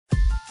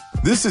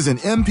This is an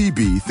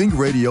MPB Think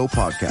Radio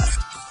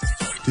podcast.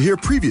 To hear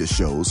previous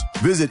shows,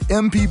 visit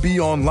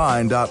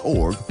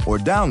mpbonline.org or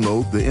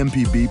download the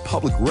MPB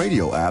Public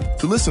Radio app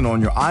to listen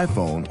on your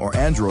iPhone or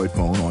Android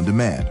phone on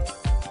demand.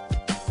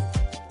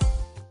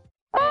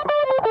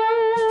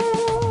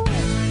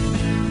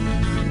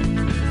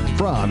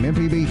 From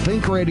MPB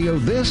Think Radio,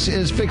 this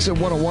is Fix It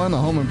 101, the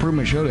home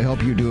improvement show to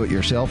help you do it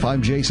yourself.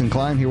 I'm Jason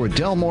Klein here with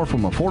Del Moore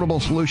from Affordable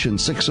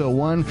Solutions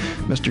 601.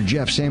 Mr.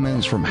 Jeff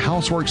Sammons from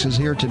Houseworks is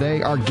here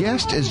today. Our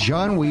guest is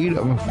John Weed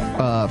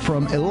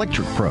from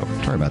Electric Pro.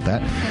 Sorry about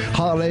that.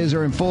 Holidays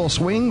are in full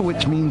swing,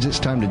 which means it's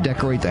time to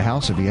decorate the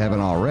house if you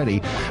haven't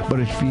already. But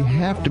if you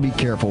have to be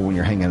careful when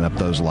you're hanging up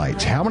those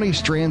lights. How many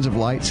strands of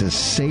lights is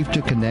safe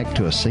to connect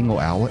to a single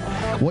outlet?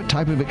 What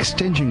type of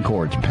extension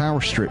cords and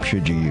power strips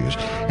should you use?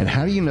 And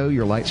how do you know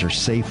your lights are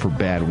safe for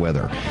bad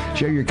weather?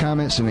 Share your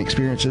comments and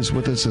experiences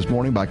with us this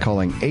morning by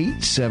calling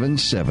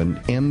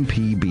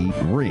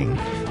 877-MPB-RING.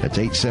 That's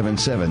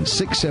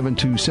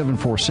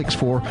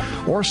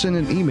 877-672-7464, or send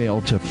an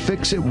email to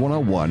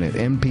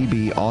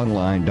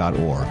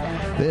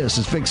fixit101@mpbonline.org. This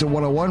is Fix It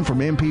 101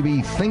 from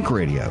MPB Think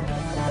Radio.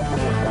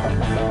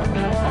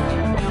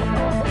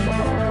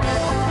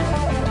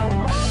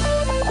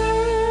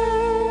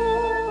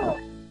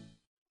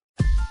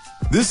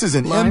 This is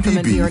an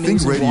MPB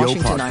Think Radio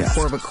podcast.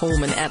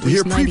 To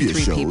hear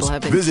previous shows,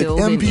 visit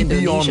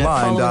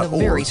mpbonline.org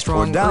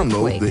or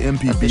download the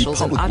MPB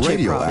Public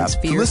Radio app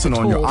to listen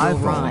on your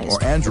iPhone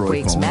or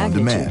Android phone on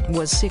demand.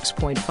 Was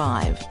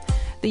 6.5.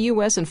 The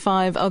U.S. and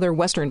 5 other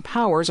Western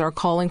powers are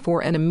calling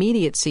for an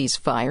immediate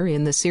ceasefire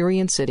in the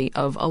Syrian city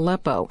of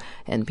Aleppo.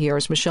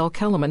 NPR's Michelle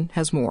Kellerman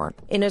has more.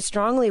 In a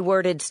strongly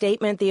worded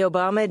statement, the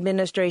Obama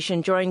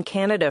administration joined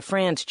Canada,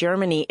 France,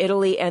 Germany,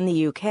 Italy, and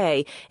the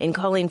UK in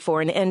calling for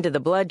an end to the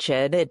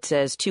bloodshed. It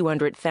says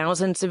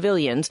 200,000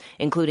 civilians,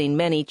 including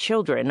many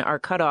children, are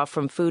cut off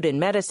from food and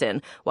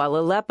medicine, while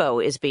Aleppo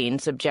is being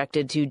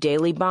subjected to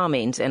daily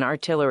bombings and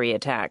artillery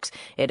attacks.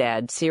 It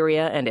adds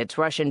Syria and its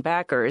Russian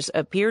backers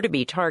appear to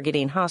be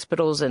targeting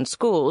hospitals and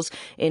schools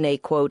in a,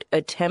 quote,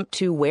 attempt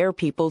to wear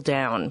people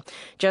down.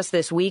 Just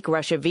this week,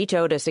 Russia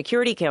vetoed a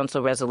Security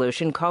Council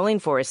resolution calling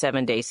for a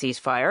 7-day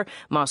ceasefire.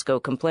 Moscow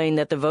complained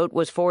that the vote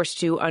was forced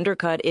to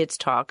undercut its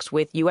talks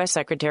with U.S.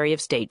 Secretary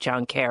of State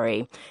John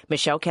Kerry.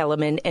 Michelle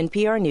Kellerman,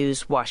 NPR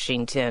News,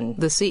 Washington.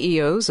 The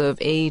CEOs of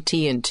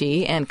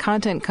AT&T and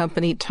content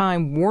company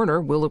Time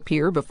Warner will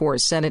appear before a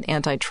Senate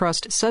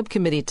antitrust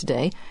subcommittee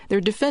today.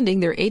 They're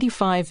defending their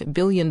 $85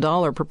 billion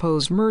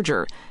proposed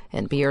merger.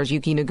 NPR's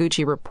Yuki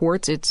Noguchi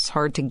reports it's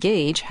hard to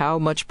gauge how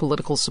much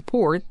political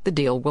support the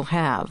deal will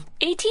have.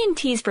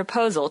 AT&T's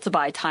proposal to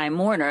buy Time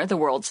Warner, the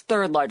world's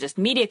third-largest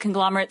media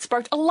conglomerate,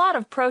 sparked a lot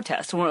of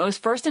protest when it was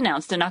first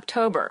announced in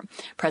October.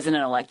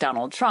 President-elect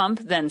Donald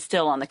Trump, then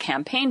still on the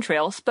campaign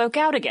trail, spoke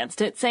out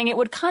against it, saying it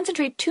would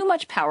concentrate too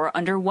much power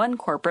under one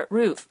corporate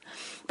roof.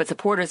 But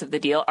supporters of the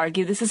deal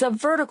argue this is a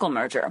vertical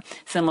merger,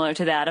 similar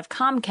to that of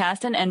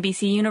Comcast and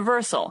NBC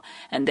Universal,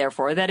 and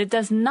therefore that it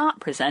does not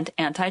present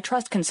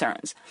antitrust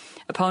concerns.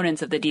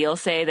 Opponents of the deal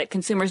say that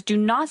consumers do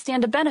not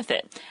stand to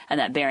benefit, and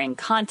that varying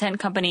content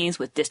companies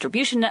with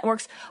distribution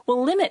networks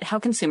will limit how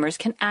consumers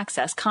can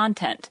access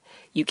content.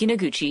 Yuki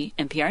Noguchi,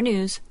 NPR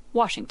News,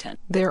 Washington.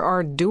 There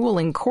are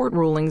dueling court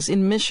rulings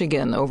in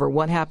Michigan over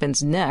what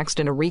happens next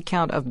in a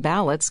recount of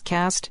ballots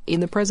cast in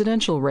the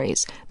presidential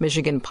race.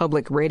 Michigan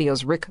Public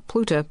Radio's Rick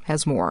Pluta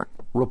has more.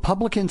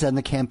 Republicans and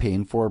the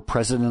campaign for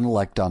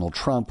President-elect Donald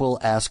Trump will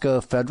ask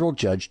a federal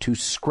judge to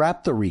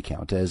scrap the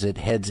recount as it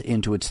heads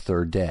into its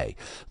third day.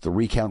 The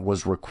recount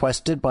was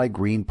requested by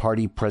Green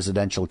Party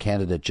presidential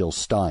candidate Jill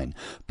Stein,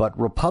 but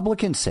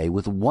Republicans say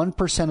with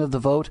 1% of the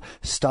vote,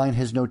 Stein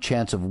has no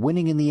chance of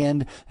winning in the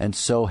end and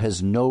so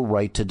has no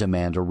right to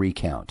demand a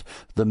recount.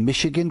 The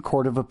Michigan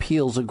Court of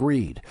Appeals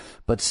agreed,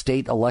 but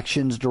state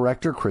elections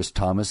director Chris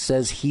Thomas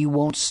says he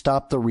won't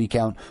stop the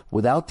recount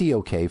without the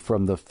okay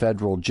from the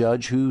federal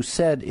judge who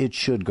said it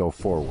should go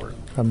forward.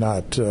 I'm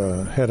not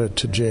headed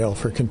to jail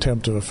for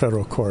contempt of a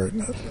federal court.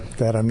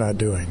 That I'm not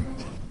doing.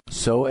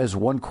 So as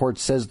one court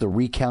says the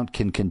recount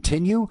can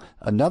continue,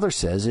 another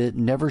says it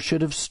never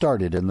should have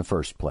started in the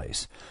first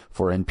place.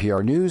 For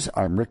NPR News,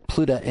 I'm Rick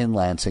Pluta in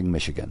Lansing,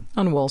 Michigan.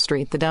 On Wall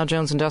Street, the Dow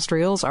Jones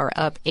Industrials are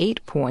up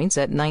 8 points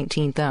at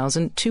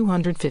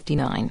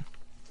 19,259.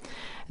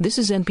 This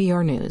is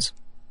NPR News.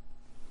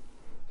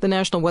 The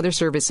National Weather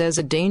Service says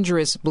a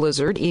dangerous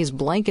blizzard is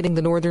blanketing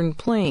the northern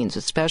plains,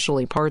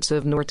 especially parts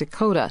of North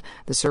Dakota.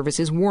 The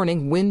service is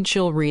warning wind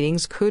chill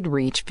readings could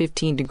reach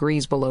 15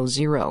 degrees below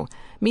zero.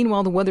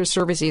 Meanwhile, the Weather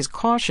Service is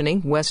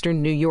cautioning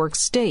western New York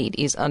State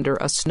is under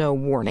a snow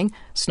warning.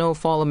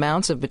 Snowfall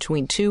amounts of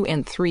between 2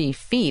 and 3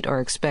 feet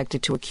are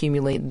expected to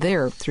accumulate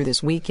there through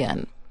this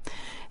weekend.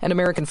 An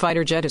American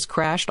fighter jet has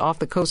crashed off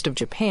the coast of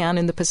Japan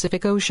in the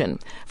Pacific Ocean.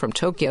 From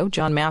Tokyo,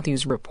 John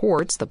Matthews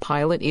reports the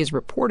pilot is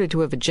reported to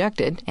have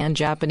ejected, and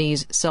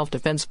Japanese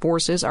self-defense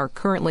forces are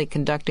currently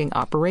conducting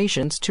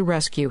operations to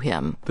rescue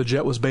him. The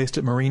jet was based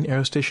at Marine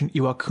Air Station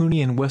Iwakuni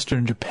in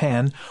western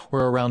Japan,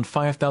 where around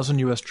 5,000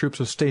 U.S. troops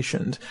are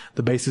stationed.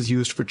 The base is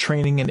used for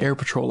training and air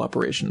patrol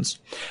operations.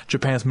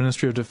 Japan's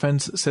Ministry of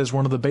Defense says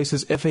one of the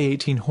base's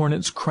FA-18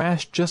 Hornets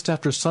crashed just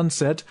after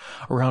sunset,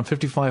 around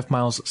 55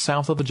 miles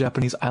south of the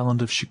Japanese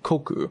island of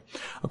Shikoku.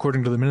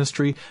 According to the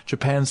ministry,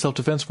 Japan's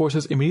self-defense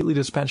forces immediately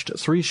dispatched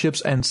 3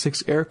 ships and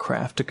 6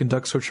 aircraft to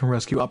conduct search and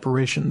rescue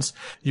operations.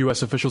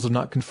 U.S. officials have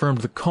not confirmed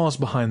the cause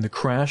behind the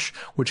crash,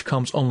 which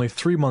comes only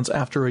 3 months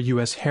after a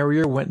U.S.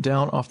 Harrier went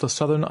down off the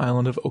southern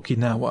island of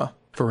Okinawa.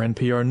 For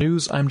NPR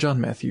News, I'm John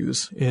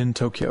Matthews in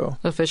Tokyo.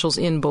 Officials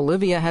in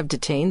Bolivia have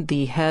detained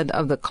the head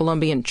of the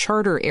Colombian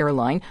charter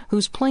airline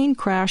whose plane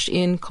crashed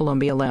in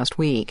Colombia last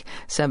week.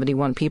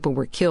 71 people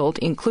were killed,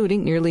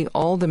 including nearly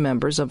all the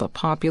members of a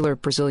popular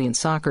Brazilian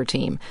soccer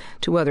team.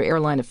 2 other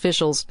airline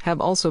officials have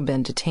also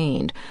been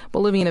detained.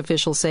 Bolivian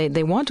officials say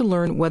they want to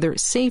learn whether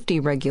safety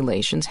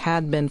regulations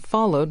had been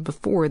followed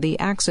before the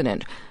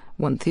accident.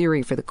 One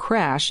theory for the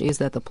crash is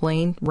that the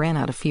plane ran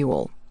out of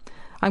fuel.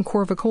 I'm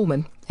Corva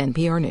Coleman,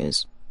 NPR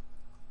News.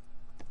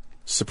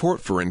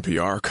 Support for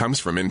NPR comes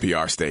from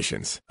NPR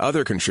stations.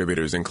 Other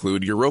contributors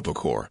include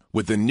EuropaCorp,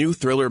 with the new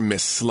thriller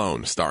Miss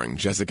Sloane starring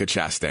Jessica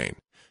Chastain.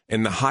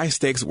 In the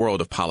high-stakes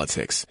world of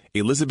politics,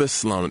 Elizabeth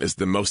Sloane is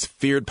the most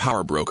feared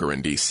power broker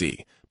in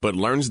D.C., but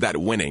learns that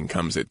winning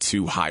comes at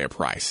too high a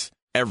price.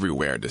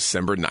 Everywhere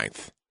December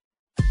 9th.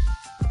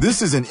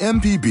 This is an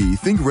MPB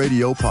Think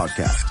Radio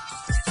podcast.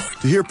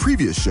 To hear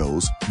previous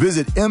shows,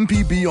 visit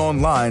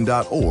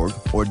mpbonline.org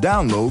or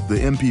download the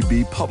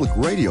MPB Public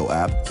Radio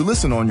app to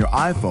listen on your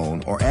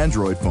iPhone or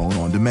Android phone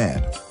on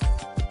demand.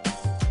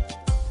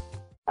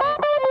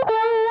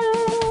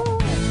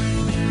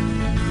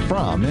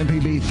 From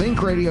MPB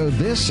Think Radio,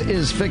 this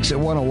is Fix It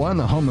 101,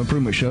 the home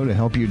improvement show to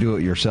help you do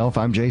it yourself.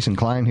 I'm Jason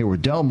Klein here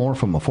with Del Moore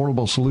from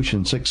Affordable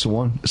Solutions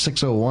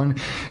 601.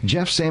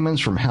 Jeff Sammons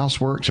from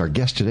Houseworks. Our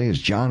guest today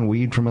is John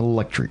Weed from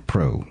Electric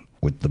Pro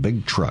with the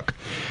big truck.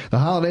 The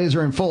holidays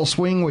are in full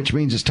swing, which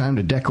means it's time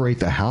to decorate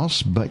the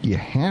house, but you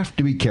have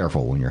to be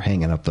careful when you're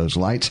hanging up those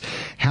lights.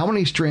 How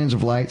many strands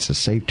of lights is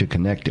safe to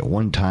connect at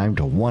one time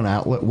to one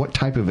outlet? What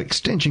type of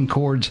extension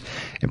cords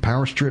and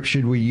power strips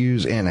should we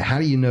use? And how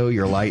do you know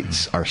your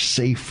lights are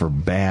safe for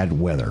bad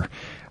weather?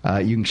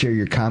 You can share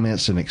your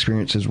comments and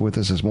experiences with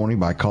us this morning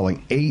by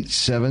calling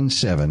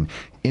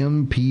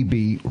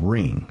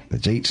 877-MPB-RING.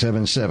 That's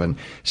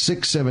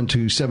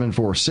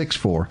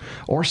 877-672-7464.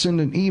 Or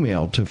send an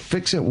email to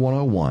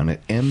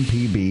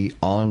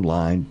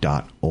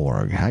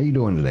fixit101@mpbonline.org. How you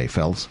doing today,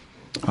 fellas?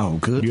 Oh,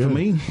 good for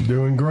me.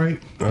 Doing great.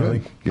 I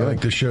think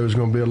the show is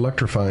going to be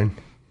electrifying.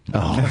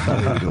 Oh,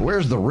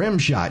 where's the rim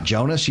shot,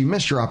 Jonas? You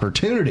missed your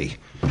opportunity.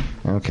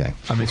 Okay.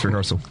 I missed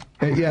rehearsal.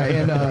 Yeah,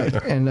 and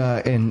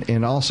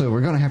also we're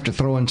going to have to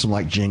throw in some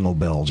like jingle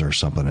bells or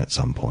something at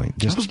some point.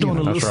 Just, I was doing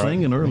a little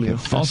singing earlier.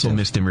 Also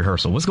missed in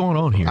rehearsal. What's going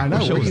on here? I know.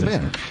 Where you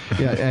been?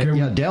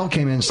 Yeah, Dell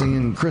came in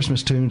singing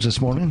Christmas tunes this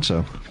morning.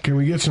 So can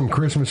we get some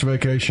Christmas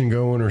vacation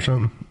going or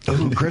something?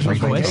 Ooh, Christmas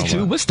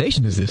vacation. What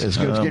station is this? It's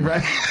good,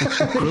 right?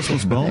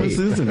 Christmas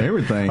bonuses and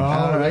everything.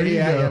 All right,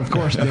 yeah, of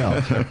course,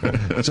 Dell.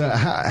 So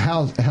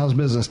how's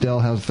business, Dell?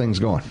 How's things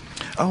going?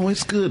 Oh,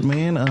 it's good,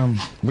 man.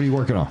 What are you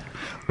working on?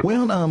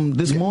 Well,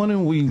 this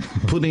morning we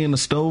put in a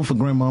stove for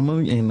Grandmama,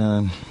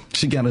 and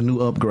she got a new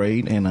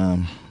upgrade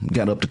and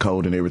got up to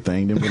code and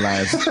everything. Then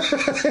realized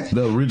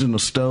the original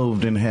stove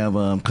didn't have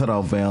a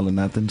cutoff valve or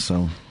nothing,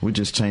 so we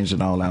just changed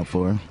it all out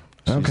for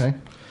her.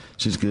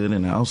 She's good.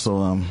 And I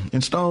also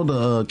installed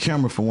a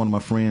camera for one of my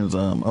friends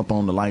up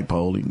on the light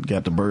pole. He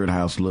got the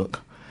birdhouse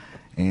look.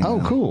 And,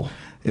 cool.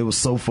 It was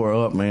so far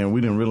up, man. We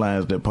didn't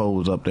realize that pole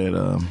was up that,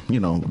 the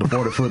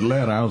 40-foot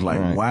ladder. I was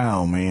like,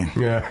 wow, man.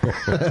 Yeah.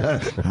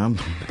 I'm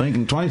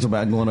thinking twice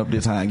about going up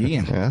this high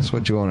again. Yeah, that's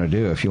what you want to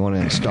do. If you want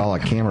to install a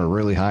camera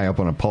really high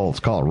up on a pole, it's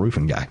called a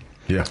roofing guy.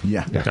 Yeah.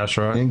 That's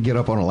right. And get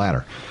up on a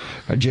ladder.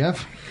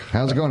 Jeff,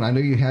 how's it going? I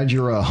know you had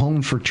your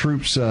Home for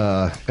Troops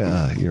your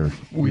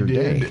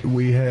day.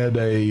 We had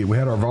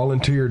our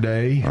volunteer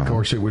day. Of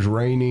course, it was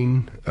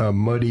raining,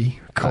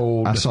 muddy,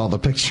 cold. I saw the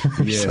pictures.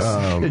 Yes.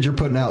 That you're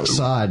putting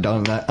outside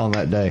on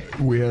that day.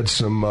 We had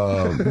some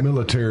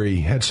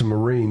some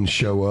Marines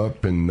show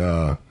up,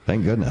 and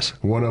thank goodness.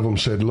 One of them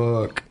said,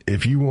 "Look,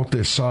 if you want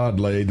this sod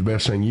laid, the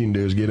best thing you can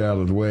do is get out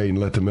of the way and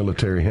let the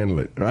military handle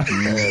it." Right.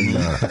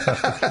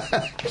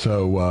 And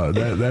so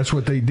that's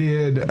what they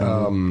did.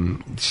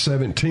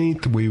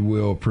 17th, we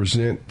will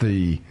present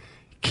the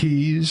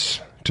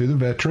keys to the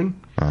veteran,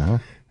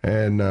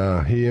 and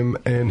him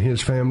and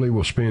his family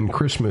will spend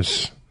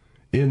Christmas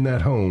in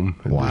that home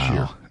this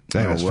year.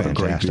 That is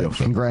fantastic.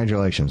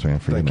 Congratulations, man,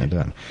 for getting that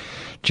done.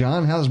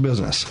 John, how's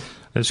business?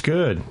 It's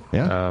good.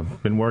 Yeah.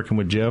 Been working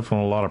with Jeff on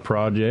a lot of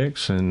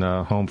projects and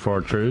Home for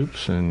Our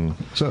Troops and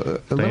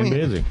staying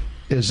busy.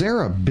 Is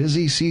there a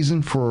busy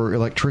season for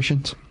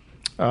electricians?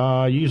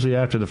 Usually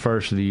after the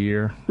first of the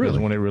year is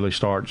when it really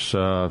starts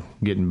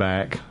getting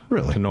back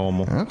to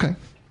normal. Okay.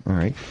 All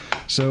right.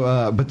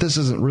 So, but this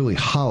isn't really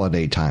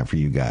holiday time for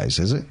you guys,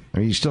 is it? I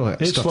mean, you still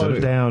have it stuff slows to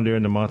do. down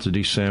during the months of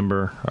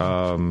December,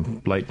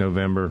 late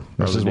November.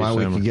 This is why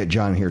we can get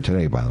John here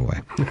today, by the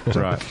way.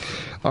 So, right.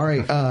 All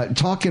right.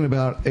 Talking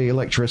about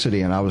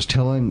electricity, and I was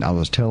telling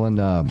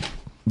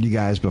you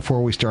guys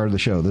before we started the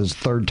show. This is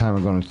the third time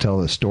I'm going to tell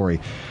this story.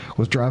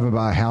 Was driving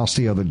by a house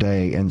the other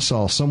day and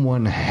saw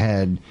someone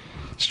had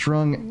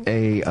strung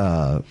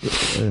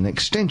an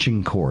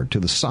extension cord to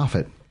the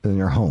soffit in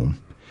their home,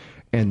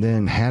 and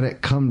then had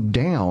it come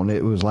down.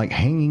 It was like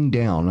hanging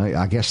down.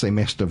 I guess they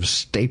must have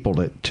stapled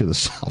it to the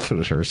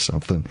soffit or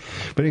something.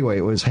 But anyway,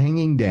 it was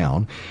hanging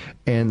down,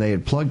 and they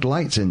had plugged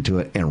lights into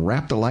it and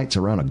wrapped the lights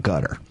around a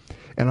gutter.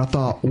 And I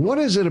thought, what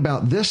is it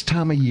about this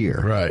time of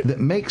year that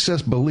makes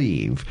us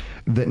believe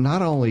that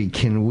not only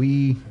can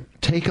we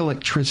take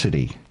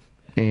electricity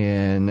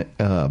and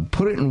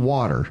put it in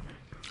water,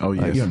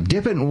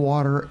 dip it in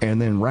water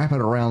and then wrap it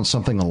around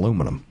something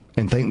aluminum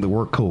and think that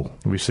we're cool.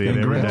 We see it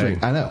every day.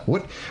 I know.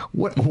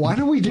 Why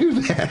do we do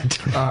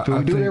that? Do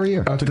we do it every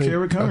year? I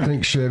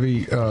think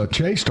Chevy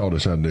Chase taught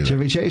us how to do that.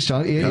 Chevy Chase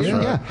taught us.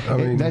 Yeah. I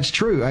mean, that's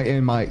true.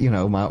 And my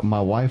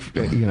wife,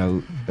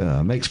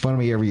 makes fun of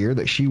me every year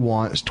that she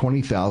wants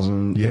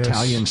 20,000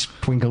 Italian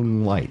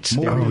twinkling lights.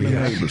 More than the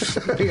neighbors.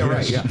 Yeah,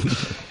 right. Yeah.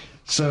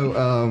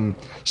 So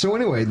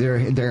anyway,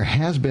 there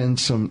has been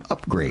some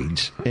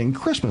upgrades in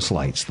Christmas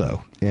lights,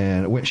 though.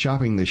 And I went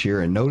shopping this year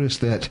and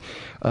noticed that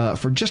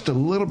for just a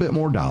little bit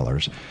more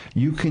dollars,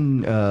 you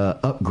can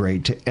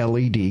upgrade to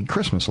LED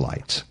Christmas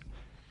lights.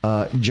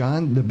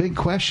 John, the big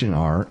question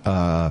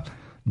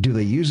do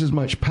they use as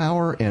much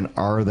power, and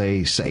are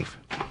they safe?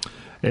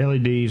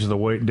 LEDs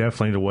are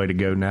definitely the way to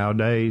go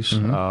nowadays.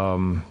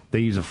 Mm-hmm. They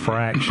use a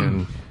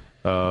fraction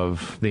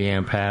of the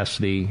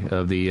ampacity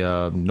of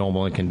the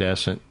normal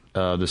incandescent,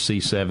 the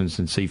C7s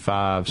and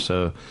C5s.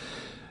 So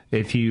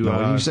if you...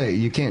 you say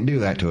you can't do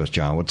that to us,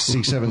 John. What's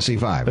C7,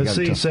 C5? The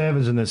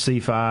C7s and the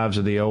C5s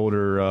are the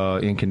older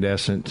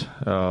incandescent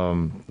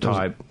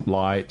type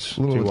lights,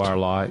 two-wire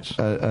lights.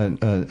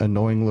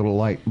 Annoying little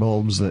light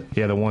bulbs that...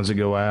 Yeah, the ones that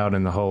go out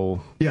and the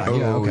whole...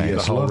 okay.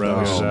 The whole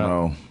row goes out.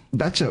 No.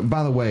 That's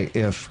by the way,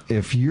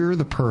 if you're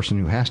the person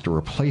who has to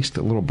replace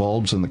the little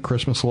bulbs in the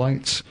Christmas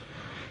lights,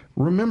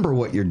 remember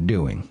what you're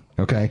doing,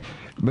 okay?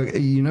 But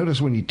you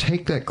notice when you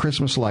take that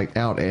Christmas light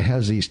out, it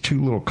has these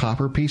two little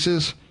copper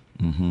pieces.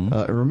 Mm-hmm.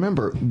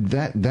 Remember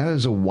that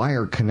is a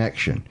wire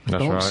connection.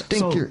 That's right.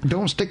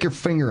 Don't stick your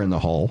finger in the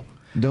hole.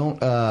 Don't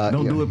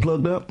do it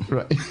plugged up.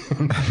 Right.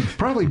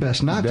 Probably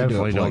best not to do it.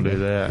 Definitely don't do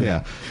that.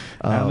 Yeah,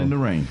 out in the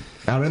rain.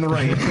 Out in the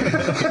rain.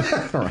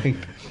 All right.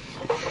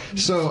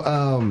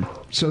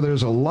 So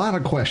there's a lot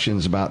of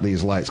questions about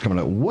these lights coming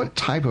up. What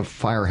type of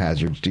fire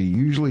hazards do you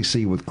usually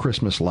see with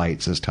Christmas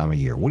lights this time of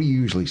year? What do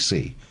you usually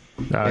see?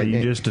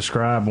 You just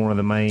described one of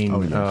the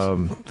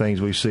main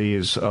things we see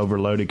is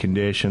overloaded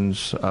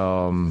conditions.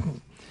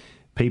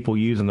 People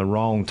using the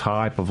wrong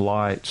type of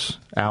lights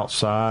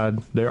outside.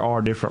 There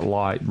are different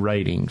light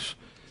ratings.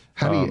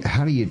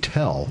 How do you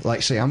tell?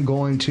 Like, say I'm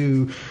going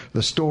to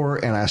the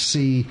store and I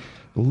see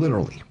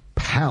literally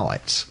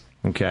pallets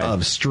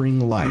of string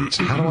lights.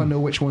 How do I know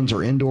which ones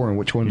are indoor and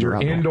which ones are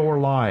outdoor? Your indoor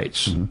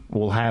lights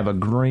will have a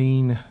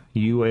green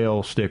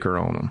UL sticker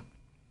on them.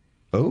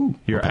 Oh.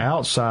 Your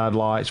outside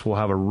lights will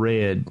have a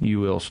red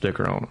UL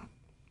sticker on them.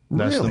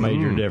 That's the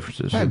major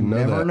differences. I've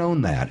never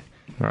known that.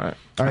 Right.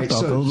 All right. I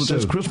thought those were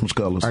just Christmas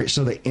colors. All right.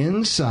 So the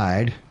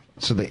inside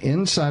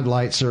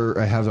lights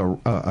have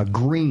a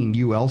green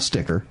UL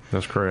sticker.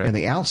 That's correct. And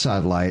the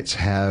outside lights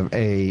have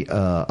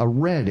a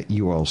red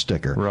UL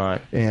sticker. Right.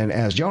 And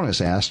as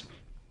Jonas asked,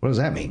 what does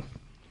that mean?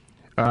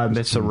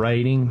 It's a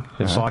rating.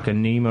 It's like a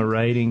NEMA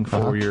rating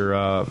for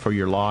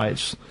your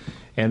lights.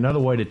 And another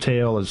way to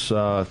tell is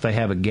if they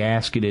have a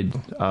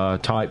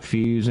gasketed type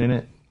fuse in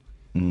it.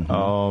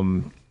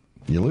 Mm-hmm.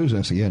 You're losing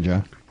us again,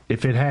 John.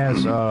 If it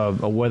has a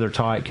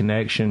weather-tight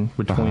connection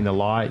between the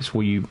lights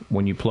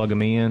when you plug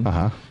them in,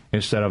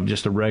 instead of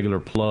just a regular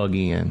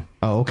plug-in.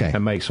 Oh, okay.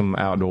 That makes them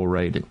outdoor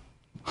rated.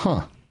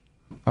 Huh.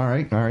 All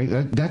right.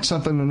 That's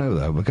something to know,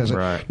 though, because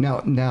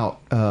now,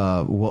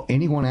 will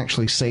anyone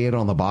actually say it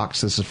on the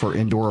box? This is for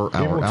indoor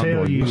or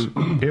outdoor use?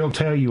 It'll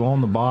tell you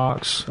on the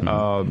box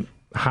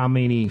how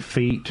many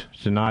feet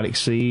to not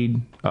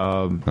exceed.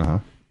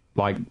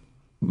 Like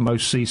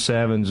most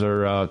C7s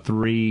are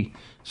 3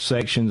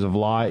 sections of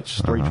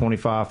lights, 3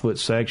 25-foot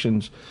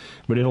sections,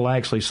 but it'll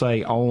actually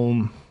say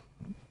on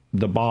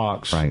the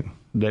box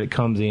that it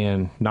comes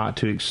in not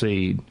to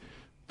exceed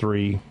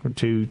 2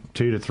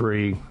 to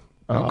 3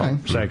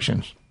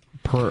 sections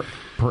per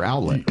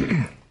outlet.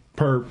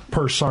 Per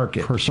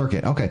circuit. Per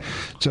circuit. Okay.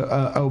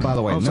 So, by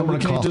the way, so we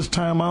can't just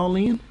tie them all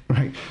in?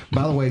 Right.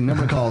 By the way,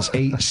 number to call is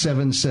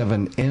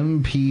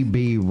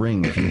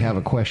 877-MPB-RING if you have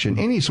a question.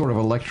 Any sort of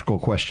electrical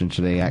question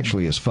today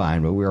actually is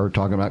fine, but we are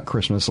talking about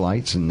Christmas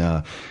lights and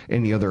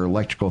any other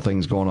electrical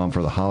things going on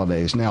for the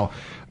holidays. Now,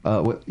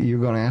 You're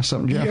going to ask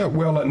something, Jeff? Yeah,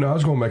 well, no, I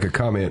was going to make a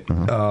comment.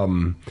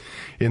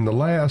 In the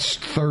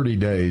last 30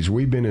 days,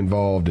 we've been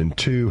involved in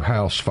 2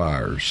 house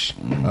fires.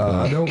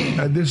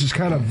 This is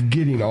kind of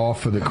getting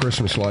off of the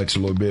Christmas lights a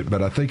little bit,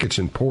 but I think it's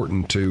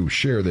important to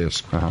share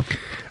this.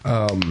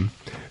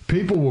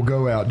 People will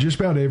go out. Just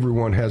about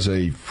everyone has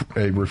a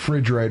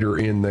refrigerator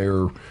in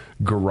their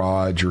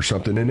garage or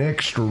something, an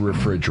extra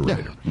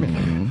refrigerator.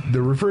 Yeah.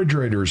 The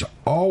refrigerator is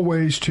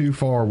always too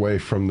far away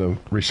from the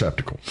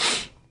receptacle.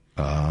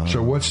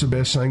 So what's the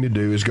best thing to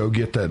do is go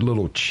get that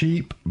little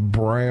cheap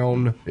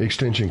brown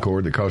extension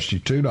cord that costs you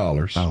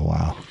 $2. Oh,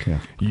 wow. Yeah.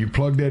 You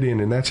plug that in,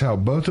 and that's how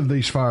both of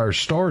these fires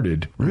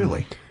started.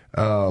 Really?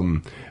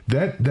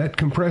 That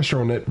compressor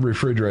on that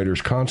refrigerator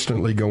is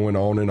constantly going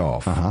on and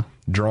off,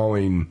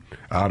 drawing,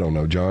 I don't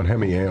know, John, how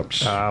many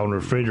amps? On the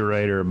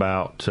refrigerator,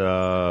 about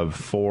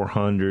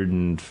 400,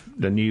 and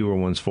the newer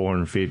one's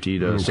 450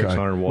 to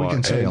 600 watts. We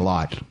can say a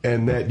lot.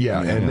 And that,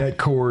 and that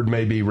cord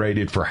may be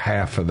rated for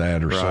half of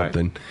that or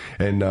something.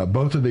 And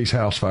both of these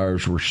house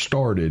fires were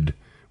started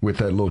with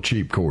that little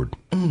cheap cord.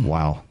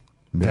 Wow.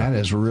 That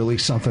is really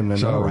something to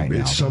know right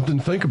now. It's something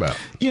to think about.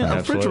 Yeah, the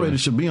refrigerator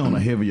should be on a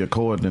heavier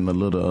cord than the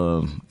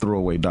little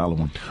throwaway dollar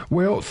one.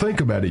 Well,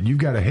 think about it. You've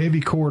got a heavy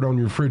cord on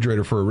your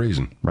refrigerator for a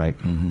reason. Right.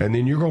 And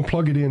then you're going to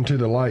plug it into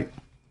the light,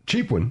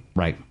 cheap one.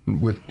 Right.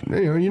 With,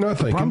 you're not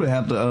thinking. Probably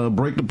have to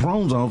break the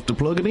prongs off to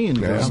plug it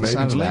in. It's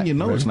letting you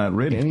know it's not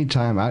ready.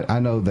 Anytime, I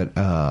know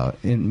that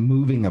in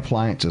moving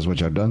appliances,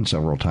 which I've done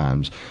several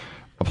times,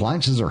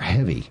 appliances are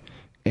heavy.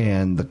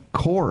 And the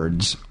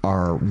cords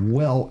are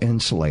well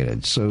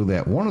insulated, so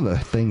that one of the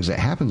things that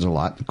happens a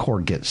lot, the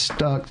cord gets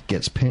stuck,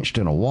 gets pinched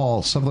in a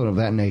wall, something of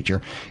that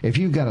nature. If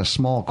you've got a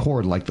small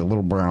cord like the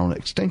little brown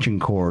extension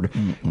cord,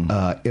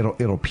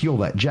 it'll peel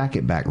that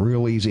jacket back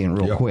real easy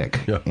and real quick,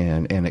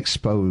 and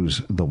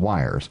expose the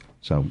wires.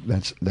 So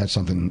that's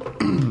something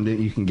that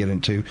you can get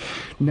into.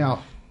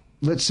 Now,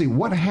 let's see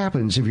what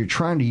happens if you're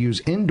trying to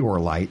use indoor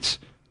lights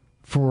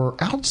for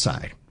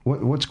outside.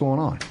 What's going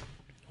on?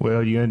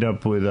 Well, you end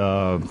up with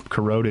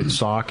corroded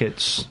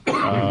sockets.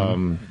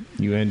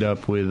 You end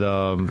up with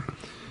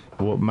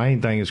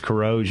main thing is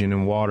corrosion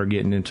and water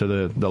getting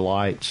into the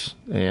lights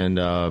and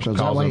so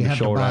causing them to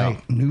short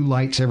out. New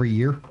lights every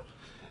year?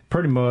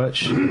 Pretty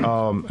much.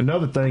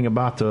 Another thing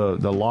about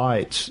the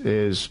lights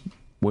is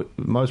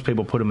most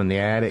people put them in the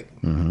attic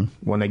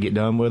when they get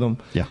done with them.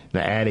 Yeah.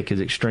 The attic is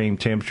extreme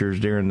temperatures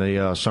during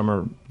the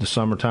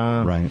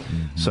summertime. Right.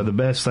 So the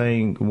best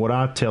thing, what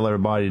I tell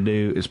everybody to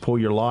do is pull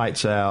your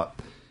lights out,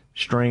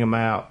 string them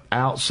out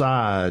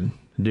outside,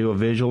 do a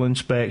visual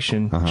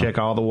inspection, check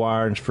all the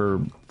wirings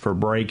for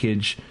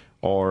breakage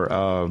or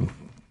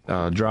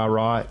dry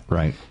rot,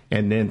 right,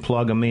 and then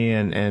plug them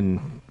in,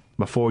 and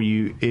before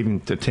you even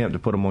attempt to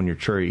put them on your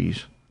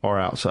trees or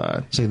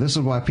outside. See, this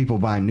is why people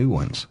buy new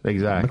ones.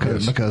 Exactly.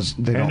 Because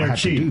they don't have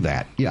to do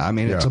that. Yeah, I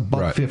mean, it's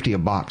 $1.50 a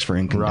box for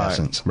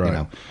incandescents. Right. You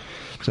know.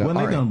 So, they're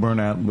going to burn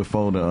out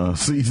before the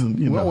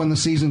season. When the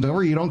season's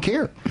over, you don't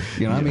care.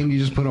 I mean, you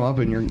just put them up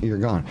and you're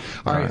gone.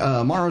 All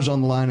right, Mara's on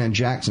the line, and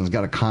Jackson's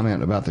got a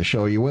comment about the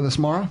show. Are you with us,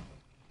 Mara?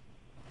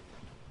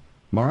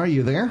 Mara,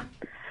 you there?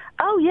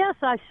 Oh, yes,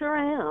 I sure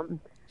am.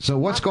 So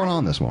what's going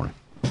on this morning?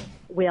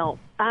 Well,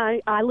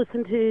 I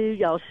listen to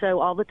y'all's show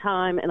all the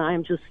time, and I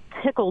am just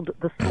tickled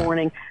this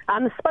morning.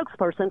 I'm the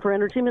spokesperson for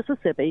Energy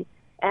Mississippi.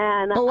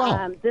 And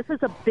this is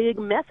a big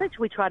message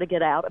we try to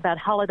get out about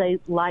holiday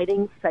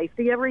lighting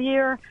safety every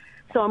year.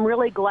 So I'm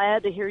really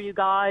glad to hear you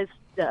guys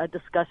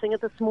discussing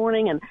it this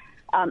morning. And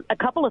a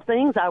couple of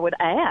things I would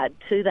add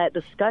to that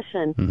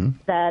discussion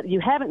that you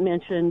haven't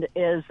mentioned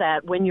is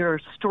that when you're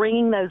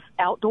stringing those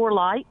outdoor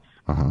lights,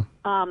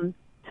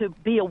 to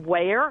be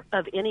aware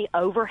of any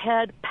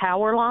overhead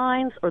power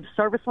lines or the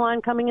service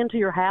line coming into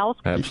your house.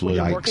 Absolutely.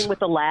 When you're working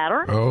with a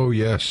ladder. Oh,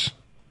 yes.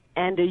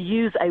 And to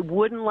use a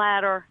wooden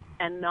ladder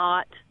and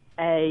not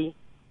an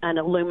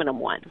aluminum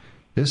one.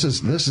 This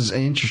is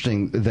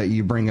interesting that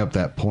you bring up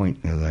that point.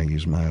 As I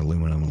use my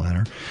aluminum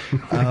ladder,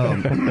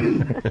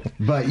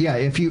 but yeah,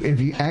 if you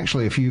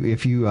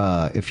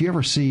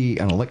ever see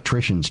an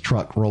electrician's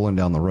truck rolling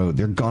down the road,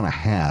 they're gonna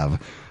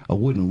have a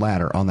wooden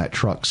ladder on that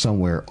truck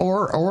somewhere,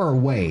 or a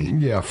way.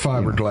 Yeah,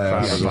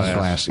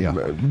 fiberglass. Yeah,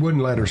 wooden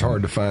ladder's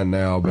hard to find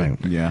now,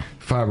 but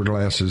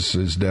fiberglass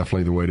is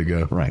definitely the way to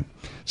go. Right.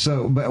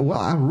 So,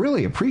 I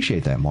really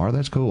appreciate that, Mara.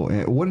 That's cool.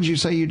 What did you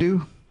say you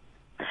do?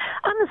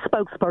 I'm the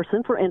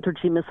spokesperson for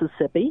Energy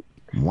Mississippi.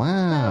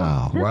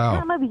 Wow. This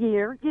time of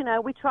year,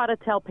 we try to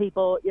tell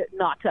people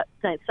not to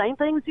say same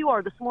things you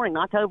are this morning,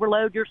 not to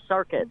overload your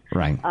circuit.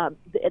 Right.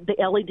 The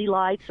LED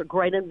lights are a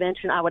great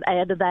invention. I would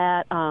add to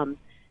that.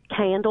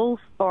 Candles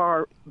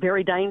are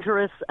very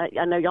dangerous.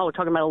 I know y'all are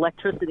talking about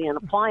electricity and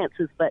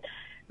appliances, but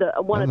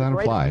one of the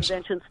greatest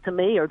inventions to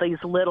me are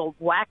these little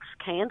wax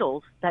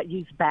candles that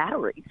use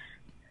batteries.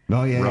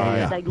 Oh, yeah,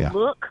 right. They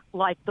look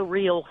like the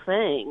real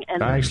thing.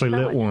 And I actually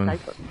lit one.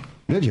 Safer.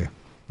 Did you?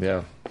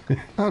 Yeah.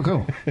 Oh,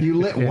 cool. You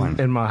lit one.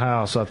 In my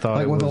house, I thought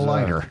like it with was a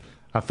lighter.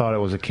 I thought it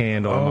was a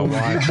candle. And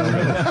my wife told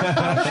me,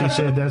 she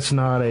said that's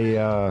not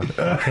a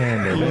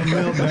candle. It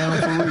melt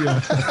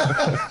down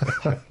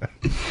for real.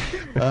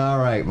 All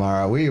right,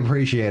 Mara, we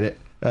appreciate it.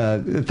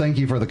 Thank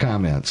you for the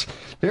comments.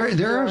 There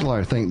are a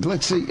lot of things.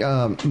 Let's see.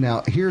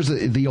 Now, here's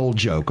the old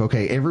joke.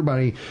 Okay,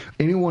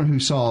 anyone who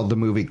saw the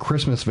movie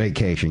Christmas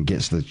Vacation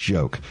gets the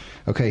joke.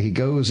 Okay, he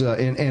goes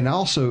and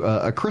also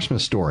A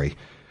Christmas Story,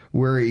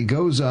 where he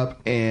goes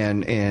up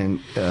and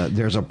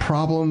there's a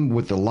problem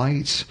with the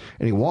lights,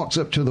 and he walks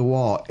up to the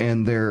wall,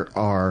 and there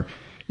are,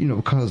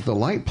 because the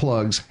light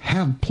plugs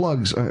have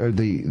plugs, or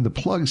the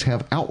plugs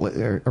have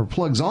outlet or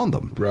plugs on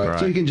them, right?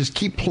 So you can just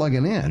keep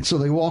plugging in. So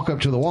they walk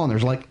up to the wall, and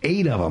there's like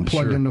 8 of them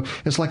plugged in.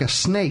 It's like a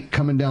snake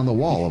coming down the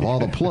wall of all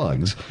the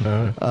plugs.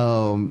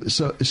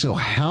 So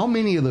how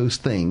many of those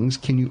things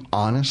can you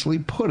honestly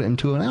put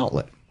into an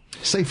outlet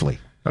safely?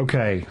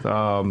 Okay,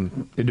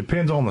 it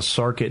depends on the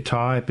circuit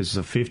type. It's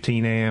a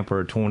 15 amp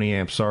or a 20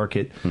 amp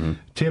circuit. Mm-hmm.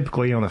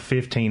 Typically on a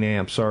 15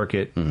 amp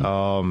circuit,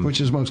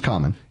 which is most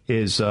common,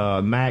 is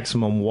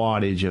maximum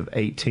wattage of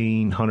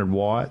 1800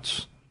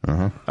 watts.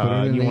 Put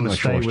it in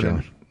English for us,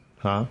 John.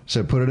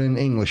 So put it in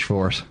English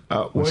for us.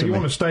 Well, you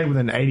want to stay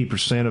within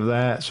 80% of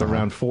that, so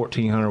around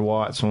 1400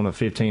 watts on a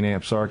 15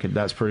 amp circuit.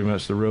 That's pretty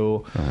much the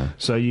rule.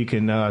 So you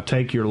can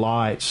take your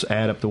lights,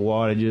 add up the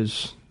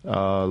wattages.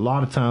 A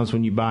lot of times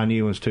when you buy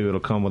new ones, too, it'll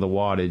come with a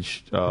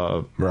wattage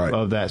of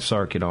that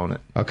circuit on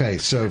it. Okay,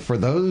 so for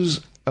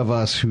those of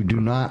us who do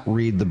not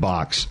read the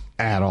box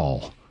at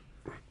all,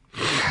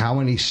 how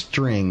many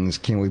strings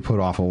can we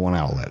put off of one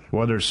outlet?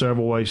 Well, there's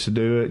several ways to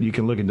do it. You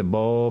can look at the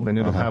bulb, and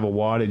it'll have a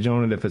wattage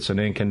on it. If it's an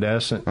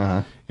incandescent,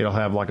 it'll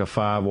have like a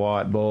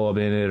 5-watt bulb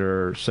in it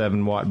or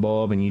 7-watt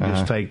bulb, and you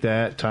just take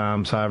that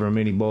times however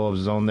many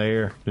bulbs is on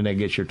there, then that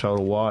gets your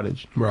total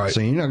wattage. Right.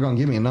 So you're not going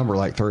to give me a number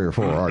like 3 or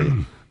 4, are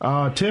you?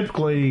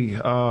 Typically,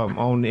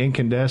 on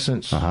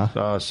incandescents,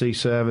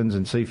 C7s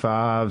and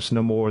C5s,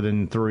 no more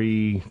than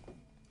 3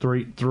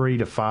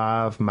 to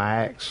 5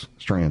 max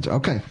strands.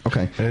 Okay.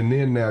 And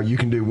then now you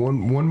can do one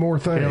more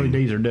thing.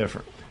 LEDs are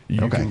different.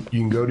 You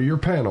can go to your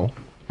panel,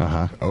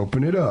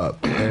 open it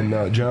up,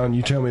 and John,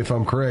 you tell me if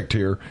I'm correct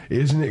here.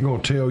 Isn't it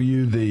going to tell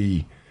you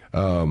the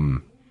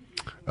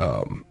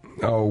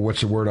what's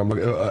the word I'm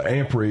looking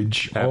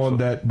amperage Absolutely. On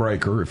that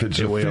breaker? If it's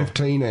a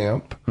 15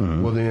 amp,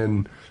 well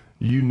then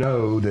you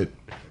know that.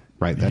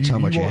 Right, that's how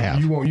much you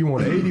have. You want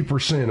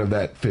 80% of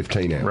that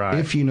 15 amp. Right.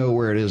 If you know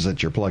where it is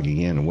that you're plugging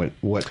in and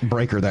what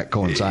breaker that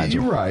coincides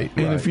with. You're right.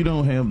 And if you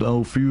don't have the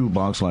old fuse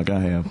box like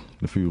I have,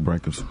 the fuse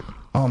breakers.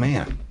 Oh,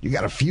 man. You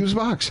got a fuse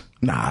box?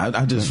 Nah,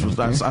 I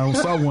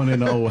saw one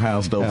in the old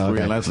house, though, for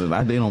real.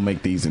 They don't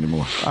make these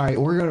anymore. All right,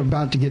 we're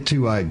about to get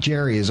to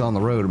Jerry is on the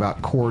road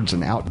about cords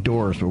and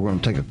outdoors, but we're going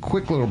to take a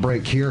quick little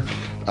break here.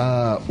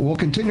 We'll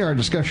continue our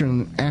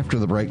discussion after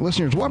the break.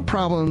 Listeners, what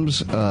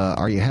problems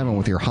are you having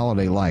with your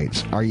holiday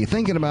lights? Are you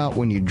thinking about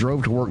when you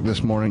drove to work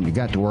this morning, you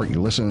got to work, you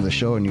listened to the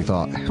show, and you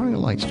thought, how many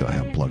lights do I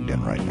have plugged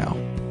in right now?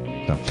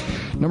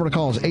 Number to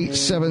call is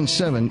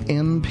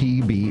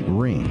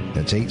 877-MPB-RING.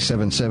 That's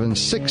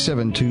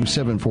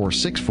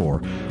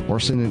 877-672-7464. Or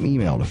send an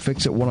email to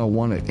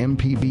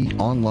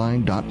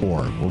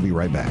fixit101@mpbonline.org. We'll be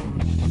right back.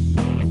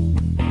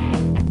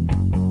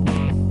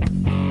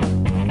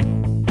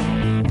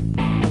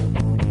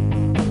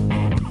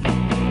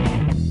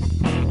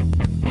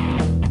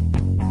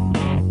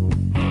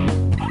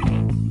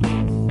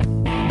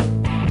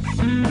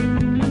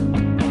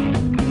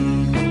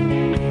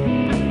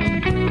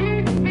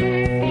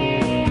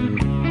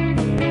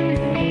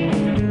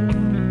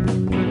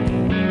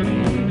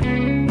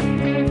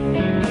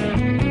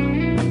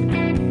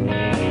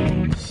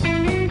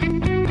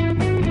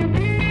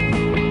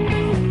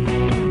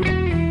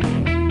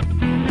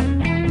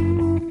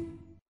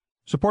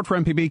 Support for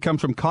MPB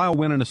comes from Kyle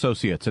Wynn &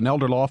 Associates, an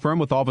elder law firm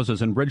with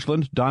offices in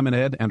Bridgeland, Diamond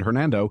Head, and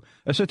Hernando,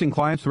 assisting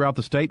clients throughout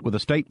the state with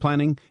estate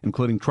planning,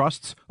 including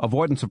trusts,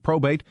 avoidance of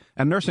probate,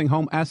 and nursing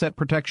home asset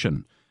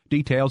protection.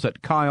 Details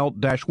at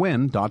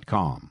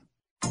kyle-wynn.com.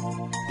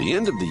 The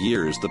end of the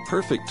year is the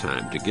perfect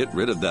time to get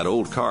rid of that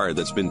old car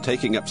that's been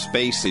taking up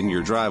space in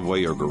your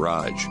driveway or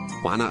garage.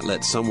 Why not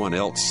let someone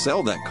else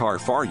sell that car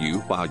for you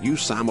while you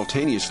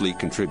simultaneously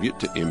contribute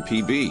to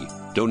MPB?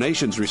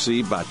 Donations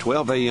received by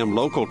 12 a.m.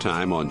 local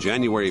time on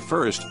January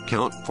 1st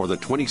count for the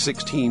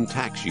 2016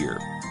 tax year.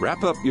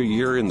 Wrap up your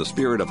year in the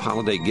spirit of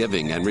holiday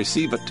giving and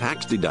receive a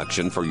tax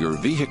deduction for your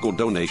vehicle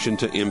donation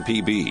to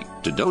MPB.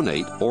 To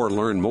donate or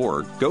learn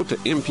more, go to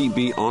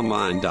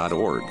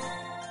mpbonline.org.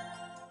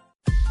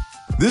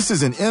 This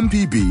is an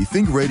MPB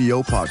Think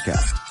Radio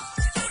podcast.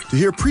 To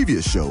hear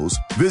previous shows,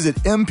 visit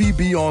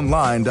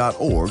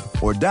mpbonline.org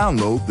or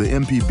download the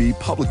MPB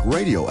Public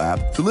Radio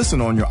app to listen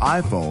on your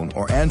iPhone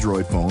or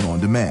Android phone on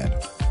demand.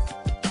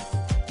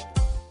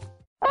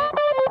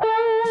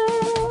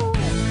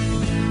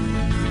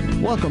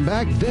 welcome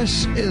back.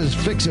 This is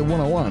Fix It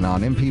 101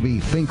 on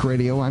MPB Think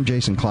Radio. I'm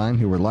Jason Klein,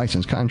 here with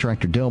licensed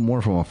contractor Del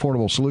Moore from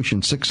Affordable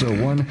Solutions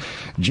 601.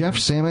 Jeff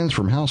Sammons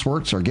from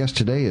Houseworks. Our guest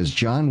today is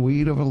John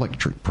Weed of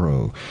Electric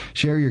Pro.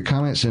 Share your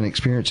comments and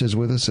experiences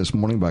with us this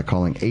morning by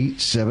calling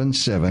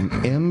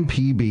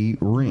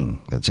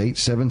 877-MPB-RING. That's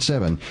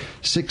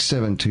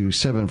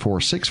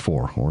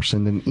 877-672-7464. Or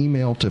send an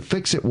email to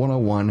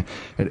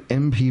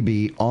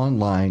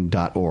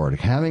fixit101@mpbonline.org.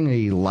 Having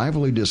a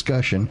lively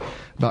discussion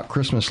about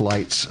Christmas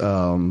lights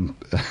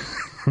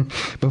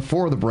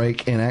before the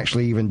break, and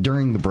actually even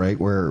during the break,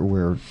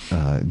 where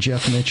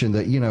Jeff mentioned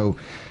that,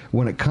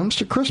 when it comes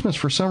to Christmas,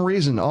 for some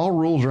reason, all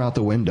rules are out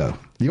the window.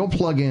 You'll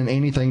plug in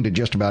anything to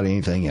just about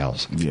anything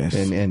else. Yes.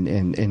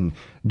 And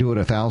do it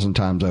 1,000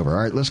 times over.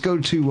 All right, let's go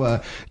to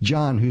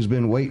John, who's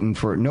been waiting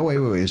for... No, wait.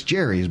 It's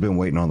Jerry who's been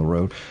waiting on the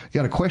road.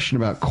 Got a question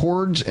about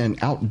cords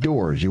and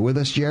outdoors. You with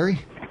us, Jerry?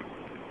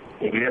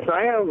 Yes,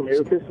 I am.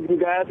 Merry Christmas, you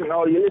guys, and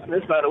all your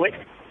listeners, by the way.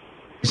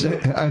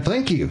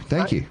 Thank you.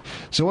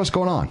 So what's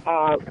going on?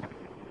 Well,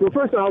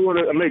 first I want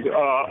to make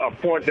a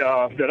point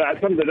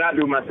something that I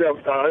do myself.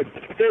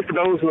 Especially for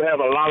those who have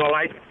a lot of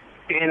lights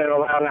in and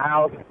around the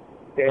house,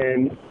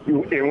 and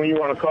when you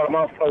want to cut them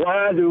off, what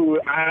I do,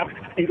 I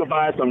either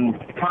buy some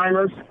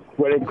timers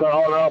where they can cut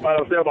all off by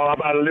themselves, or I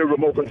buy the little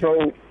remote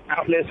control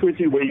outlet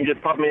switches where you can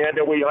just pop them in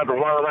there where you have to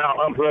run around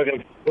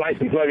unplugging lights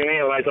and plugging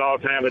in lights all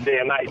time of day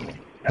and night.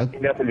 I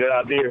think that's a good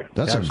idea.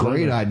 That's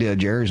Absolutely. A great idea,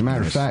 Jerry. As a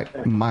matter of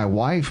fact, my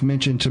wife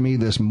mentioned to me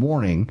this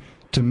morning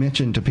to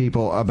mention to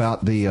people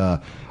about the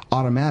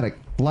automatic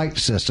light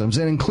systems,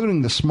 and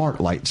including the smart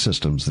light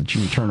systems that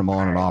you can turn them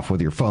on and off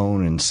with your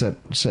phone and set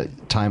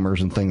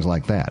timers and things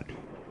like that.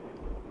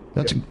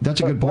 That's a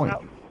good point.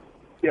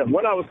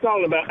 What I was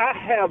talking about, I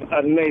have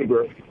a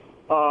neighbor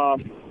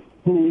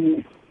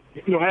who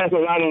has a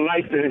lot of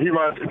lights and he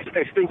runs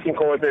extension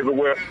cords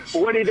everywhere.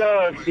 But what he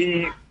does,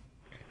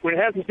 when he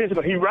has the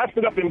system, he wraps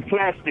it up in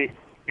plastic,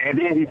 and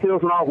then he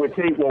fills it off with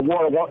tape where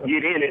water won't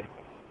get in it.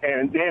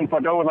 And then for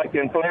those like the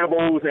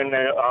inflatables and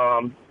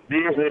the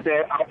deers and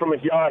that out from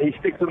his yard, he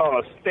sticks it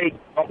on a stake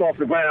up off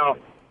the ground,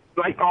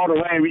 like all the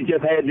rain we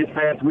just had this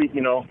past week,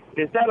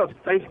 Is that a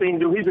safe thing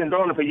to do? He's been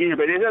doing it for years,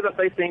 but is that a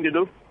safe thing to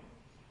do?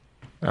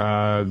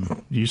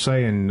 You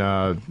saying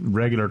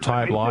regular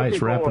type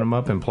lights, wrapping them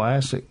up in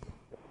plastic?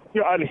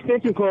 An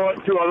extension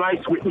cord to a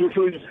light switch,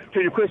 to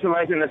your Christmas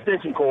lights, an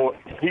extension cord.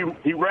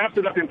 He wraps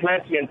it up in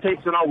plastic and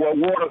tapes it on where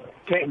water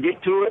can't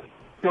get to it.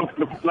 So,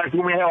 like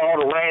when we had all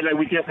the rain that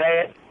we just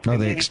had. Oh,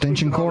 the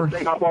extension cord?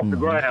 Up off the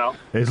ground.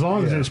 As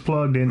long as it's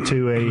plugged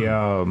into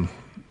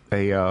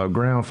a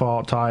ground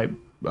fault type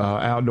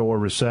outdoor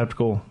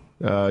receptacle,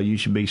 you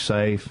should be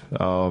safe.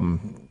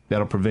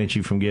 That'll prevent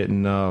you from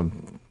getting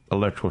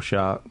electrical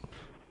shock.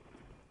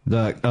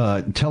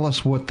 Tell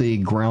us what the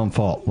ground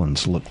fault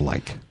ones look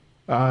like.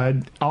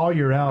 All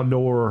your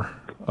outdoor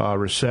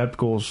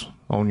receptacles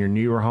on your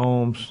newer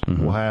homes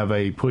will have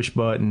a push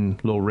button,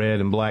 little red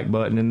and black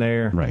button in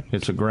there. Right.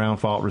 It's a ground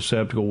fault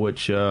receptacle,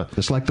 which...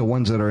 it's like the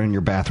ones that are in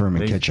your bathroom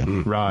and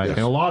kitchen. Right. Yes.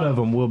 And a lot of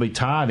them will be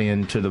tied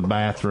into the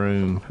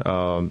bathroom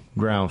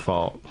ground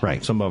fault.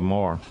 Right. Some of them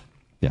are.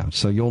 Yeah,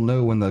 so you'll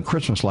know when the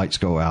Christmas lights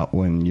go out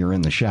when you're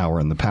in the shower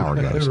and the power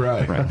goes.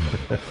 Right.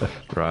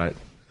 Right.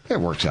 It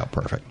works out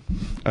perfect.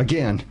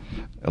 Again,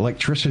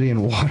 electricity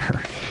and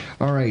water.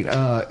 All right,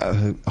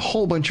 a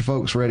whole bunch of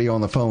folks ready on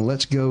the phone.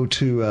 Let's go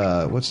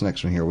to, what's the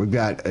next one here? We've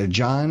got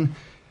John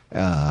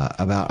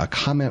about a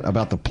comment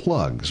about the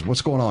plugs.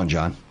 What's going on,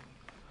 John?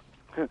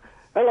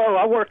 Hello,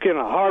 I work in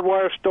a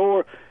hardware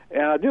store,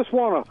 and I just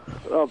want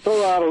to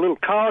throw out a little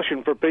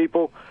caution for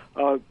people.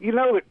 You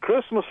know that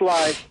Christmas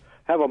lights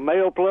have a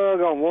male plug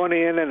on one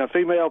end and a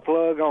female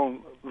plug on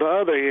the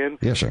other end.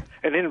 Yes, sir.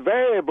 And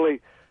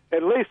invariably,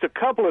 at least a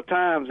couple of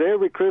times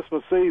every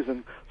Christmas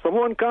season,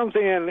 someone comes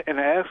in and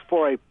asks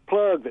for a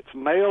plug that's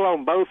male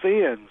on both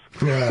ends.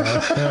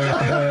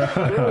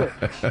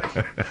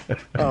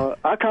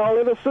 I call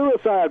it a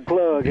suicide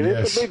plug, and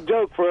it's a big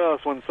joke for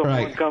us when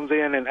someone comes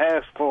in and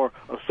asks for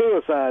a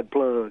suicide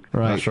plug.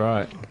 Right. That's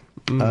right.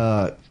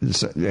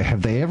 So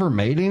have they ever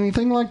made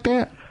anything like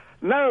that?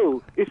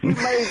 No. If you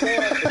made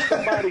that, if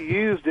somebody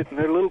used it and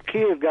their little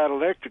kid got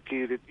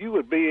electrocuted, you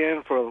would be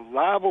in for a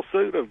libel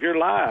suit of your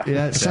life.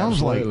 Yeah, it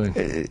sounds like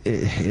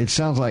it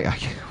sounds like.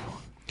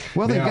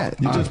 Well, now, they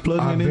got you just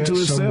plug it into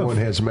itself. Someone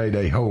has made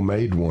a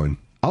homemade one.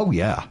 Oh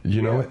yeah,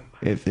 you know it.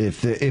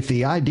 If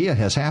the idea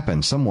has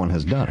happened, someone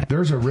has done it.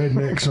 There's a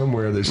redneck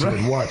somewhere that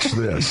said, "Watch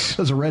this."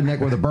 There's a redneck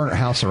with a burnt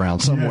house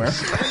around somewhere.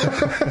 Yes.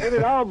 And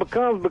it all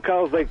becomes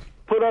because they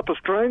put up a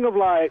string of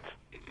lights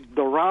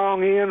the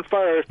wrong end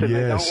first, and they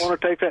don't want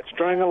to take that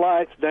string of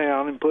lights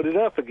down and put it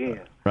up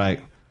again.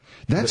 Right.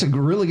 That's a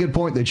really good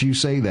point that you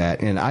say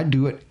that, and I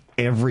do it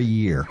every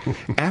year.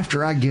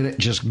 After I get it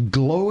just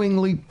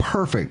glowingly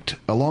perfect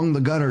along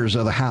the gutters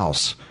of the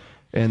house,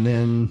 and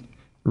then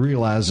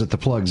realize that the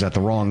plug's at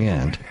the wrong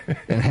end,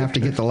 and have to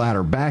get the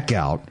ladder back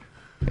out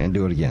and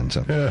do it again.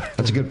 So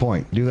that's a good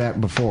point. Do that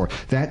before.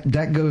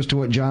 That goes to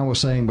what John was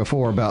saying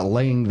before about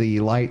laying the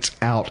lights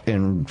out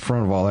in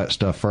front of all that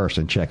stuff first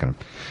and checking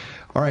them.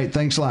 All right,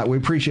 thanks a lot. We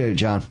appreciate it,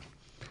 John.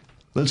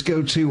 Let's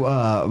go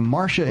to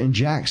Marcia and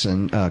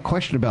Jackson.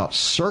 Question about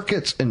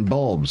circuits and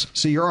bulbs.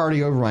 See, you're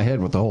already over my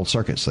head with the whole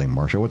circuits thing,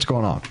 Marcia. What's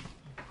going on?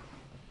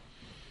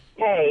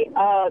 Hey,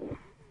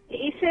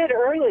 he said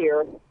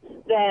earlier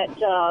that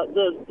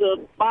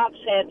the box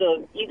had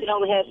you can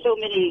only have so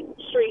many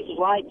strings of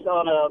lights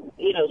on a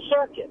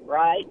circuit,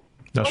 right?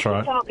 That's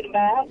right. What are you talking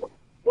about?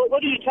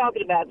 What are you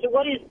talking about? So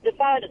what is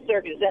define a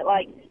circuit? Is that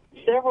like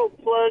several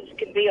plugs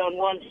can be on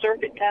one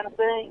circuit kind of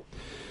thing?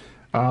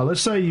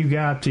 Let's say you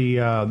got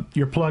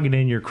you're plugging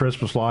in your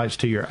Christmas lights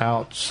to your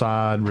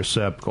outside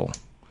receptacle.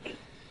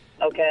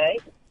 Okay.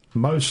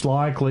 Most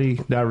likely,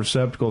 that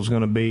receptacle is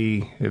going to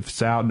be, if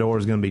it's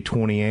outdoors, going to be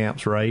 20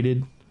 amps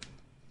rated.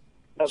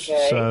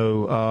 Okay.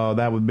 So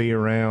that would be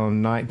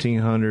around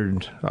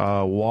 1,900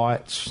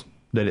 watts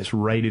that it's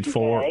rated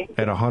for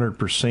at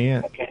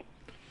 100%. Okay.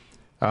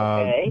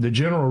 The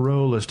general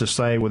rule is to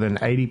say within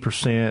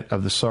 80%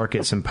 of the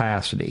circuit's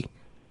ampacity.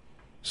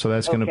 So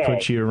that's going to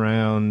put you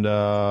around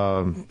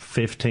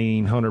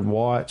 1,500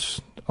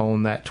 watts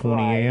on that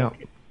 20 amp.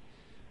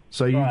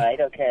 So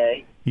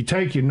you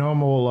take your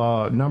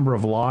normal number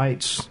of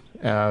lights,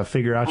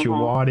 figure out your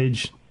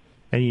wattage,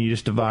 and you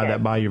just divide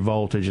that by your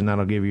voltage, and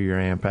that'll give you your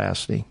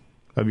ampacity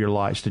of your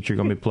lights that you're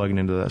going to be plugging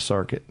into that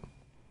circuit.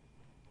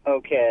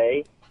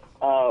 Okay.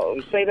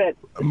 Say that.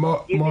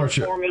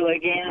 Marcia, formula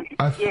again.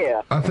 I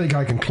think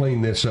I can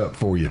clean this up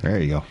for you. There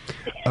you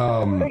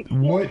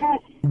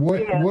go.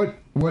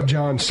 What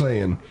John's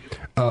saying?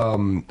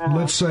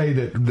 Let's say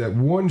that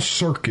one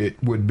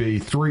circuit would be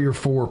 3 or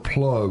 4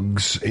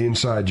 plugs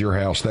inside your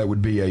house. That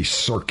would be a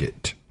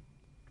circuit.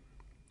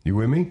 You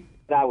with me?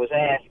 I was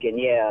asking.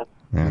 Yeah.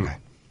 Okay.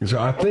 So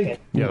I think,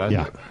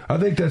 I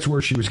think that's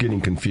where she was getting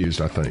confused.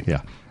 I think.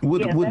 Yeah.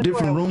 Would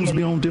different rooms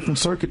be on different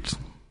circuits?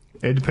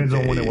 It depends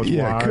on when it was wired.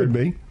 Yeah, it could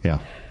be. Yeah.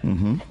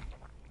 Mm-hmm.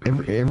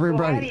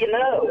 Everybody. Well, how do you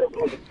know?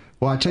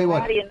 Well, I tell you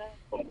what. How do you know?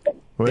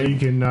 Well, you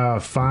can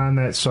find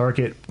that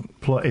circuit.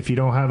 If you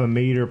don't have a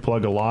meter,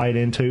 plug a light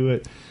into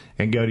it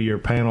and go to your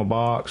panel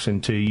box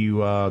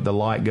until the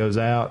light goes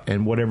out,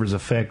 and whatever's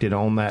affected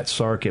on that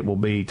circuit will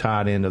be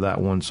tied into that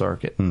one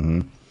circuit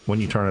when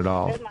you turn it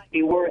off.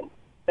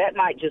 That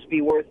might just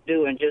be worth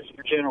doing just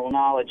for general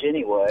knowledge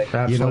anyway.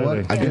 Absolutely. You know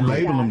what? I did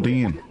label them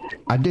then.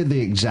 I did the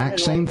exact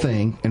same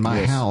thing in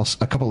my house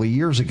a couple of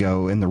years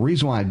ago, and the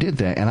reason why I did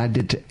that, and I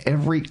did to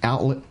every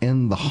outlet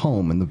in the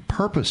home, and the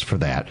purpose for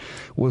that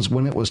was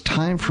when it was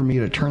time for me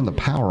to turn the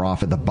power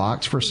off at the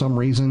box for some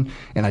reason,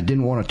 and I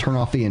didn't want to turn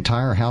off the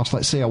entire house.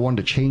 Let's say I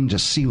wanted to change a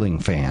ceiling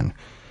fan.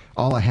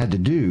 All I had to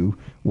do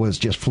was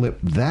just flip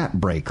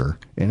that breaker,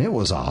 and it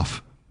was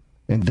off.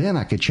 And then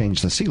I could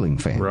change the ceiling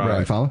fan.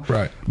 Right.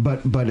 Right.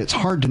 But it's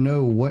hard to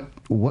know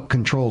what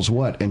controls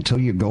what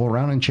until you go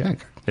around and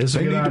check. It's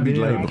a good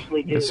idea.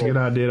 It's a good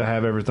idea to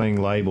have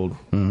everything labeled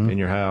in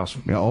your house.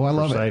 Oh, I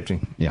love safety.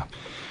 it. Yeah.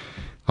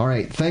 All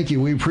right. Thank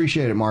you. We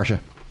appreciate it, Marcia.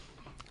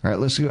 All right.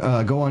 Let's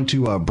go on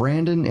to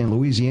Brandon in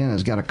Louisiana.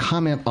 Has got a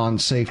comment on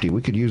safety.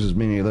 We could use as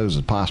many of those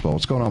as possible.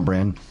 What's going on,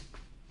 Brandon?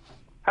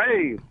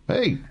 Hey.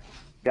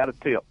 Got a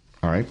tip.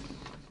 All right.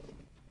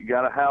 You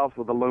got a house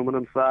with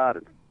aluminum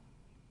siding.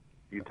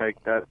 You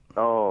take that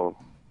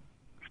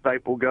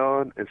staple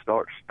gun and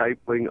start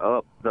stapling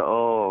up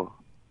the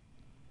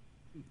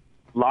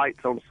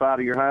lights on the side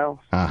of your house.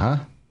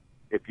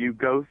 If you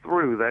go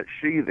through that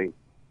sheathing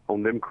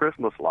on them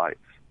Christmas lights,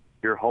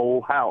 your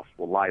whole house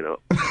will light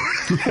up.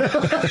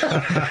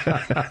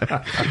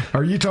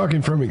 Are you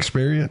talking from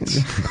experience?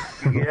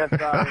 Yes,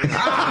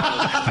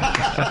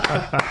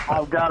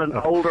 I've got an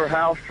older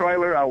house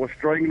trailer. I was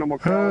stringing them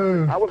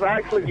across. I was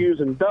actually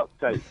using duct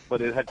tape,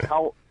 but it had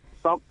caught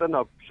something,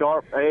 a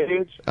sharp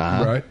edge.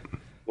 Right.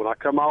 When I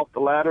come off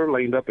the ladder,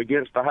 leaned up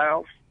against the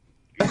house.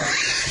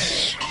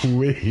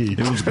 Sweet.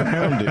 It was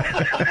grounded.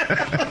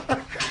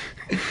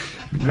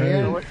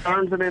 Man. So it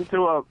turns it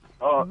into a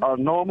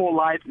normal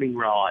lightning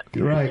rod.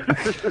 Right.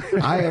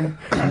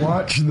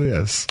 Watch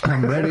this.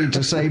 I'm ready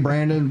to say,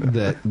 Brandon,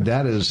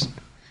 that is,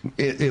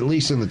 at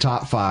least in the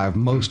top 5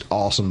 most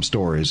awesome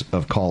stories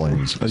of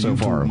call-ins so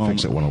far.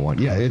 Fix It 101.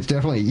 Yeah, it's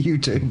definitely a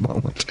YouTube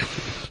moment.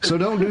 So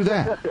don't do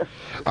that.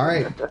 All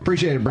right.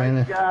 Appreciate it,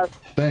 Brandon.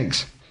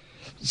 Thanks.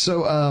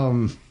 So,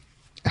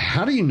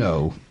 how do you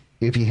know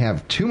if you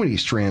have too many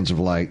strands of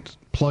light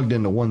plugged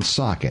into one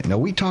socket? Now,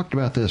 we talked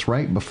about this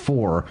right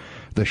before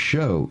the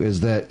show, is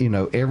that,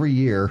 every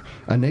year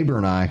a neighbor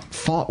and I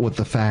fought with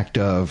the fact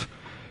of,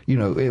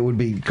 it would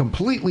be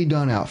completely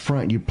done out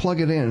front. You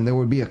plug it in, and there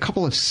would be a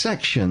couple of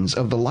sections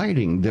of the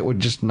lighting that would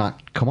just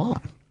not come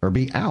on or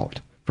be out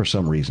for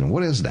some reason.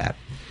 What is that?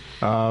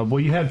 Well,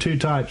 you have 2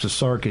 types of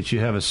circuits. You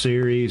have a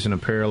series and a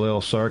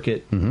parallel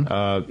circuit.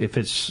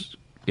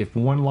 If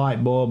one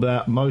light bulb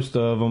out, most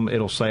of them,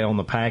 it'll say on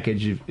the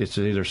package it's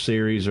either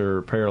series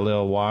or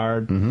parallel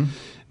wired.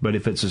 But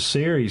if it's a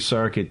series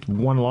circuit,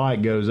 one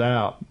light goes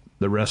out,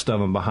 the rest of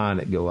them behind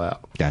it go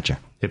out. Gotcha.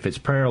 If it's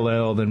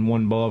parallel, then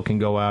one bulb can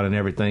go out and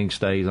everything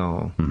stays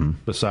on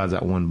besides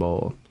that one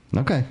bulb.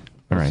 Okay.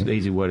 All right. It's an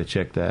easy way to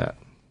check that.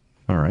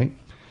 All right.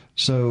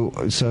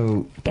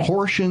 So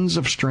portions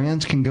of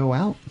strands can go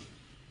out?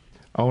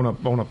 On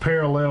a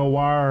parallel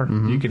wire,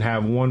 you can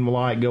have one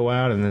light go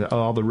out and then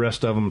all the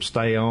rest of them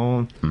stay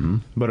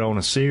on. But on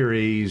a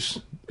series,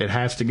 it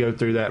has to go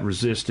through that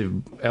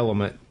resistive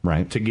element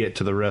to get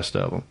to the rest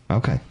of them.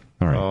 Okay.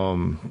 All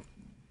right.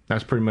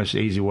 That's pretty much the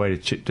easy way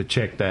to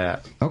check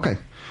that. Okay.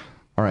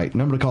 All right.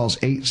 Number to call is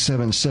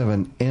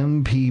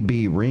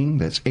 877-MPB-RING.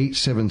 That's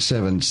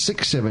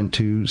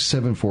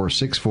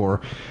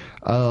 877-672-7464.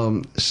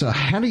 So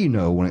how do you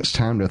know when it's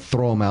time to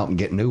throw them out and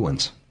get new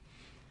ones?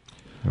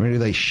 I mean, do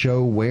they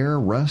show wear,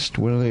 rust?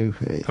 What do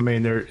they? I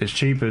mean, they're as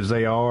cheap as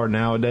they are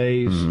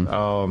nowadays.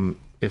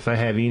 If they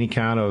have any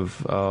kind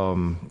of,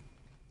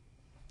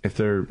 if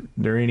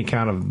they're any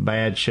kind of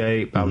bad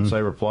shape, I would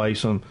say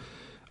replace them.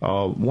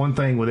 One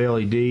thing with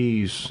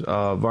LEDs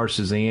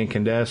versus the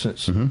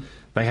incandescents,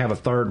 they have a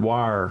third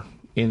wire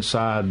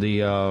inside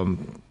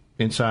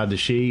the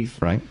sheath,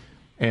 right?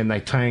 And they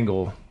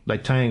tangle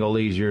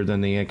easier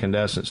than the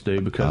incandescents do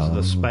because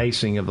the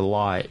spacing of the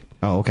light.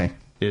 Oh, okay.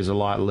 Is a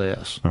lot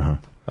less.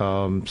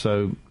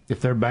 So if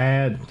they're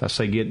bad, I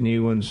say get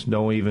new ones.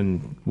 Don't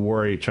even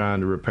worry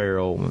trying to repair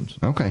old ones.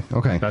 Okay.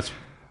 That's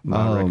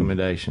my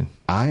recommendation.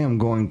 I am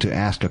going to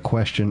ask a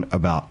question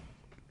about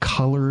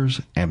colors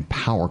and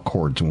power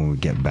cords when we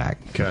get back,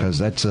 because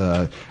that's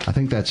I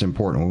think that's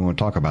important. We want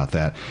to talk about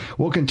that.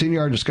 We'll continue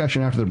our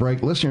discussion after the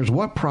break. Listeners,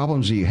 what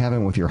problems are you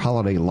having with your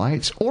holiday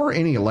lights or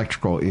any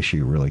electrical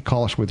issue, really?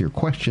 Call us with your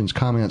questions,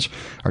 comments,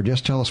 or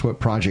just tell us what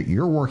project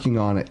you're working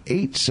on at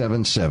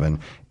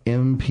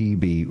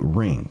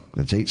 877-MPB-RING.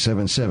 That's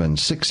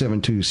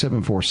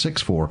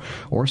 877-672-7464,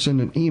 or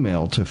send an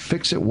email to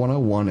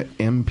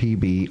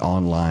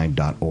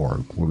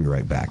fixit101@mpbonline.org. We'll be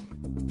right back.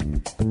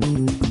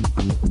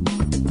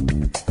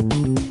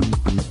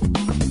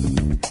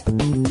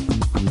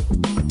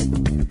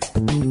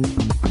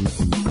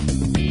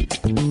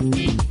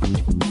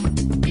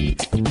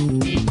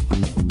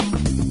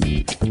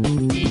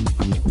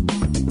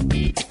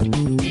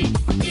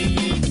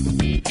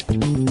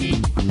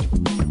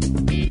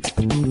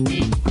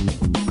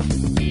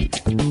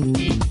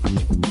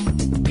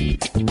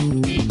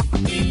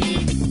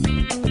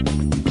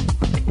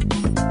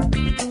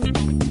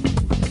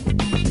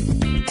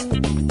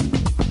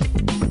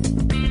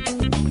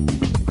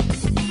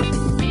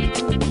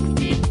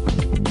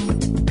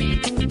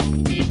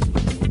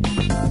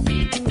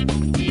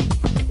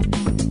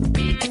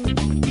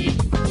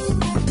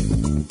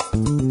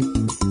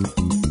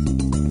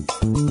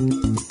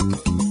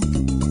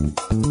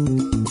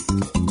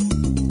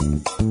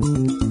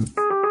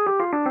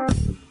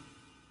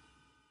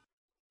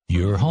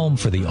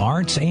 For the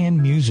arts and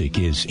music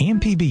is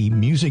MPB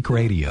Music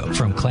Radio.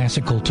 From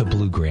classical to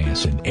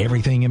bluegrass and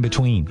everything in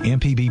between,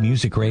 MPB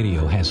Music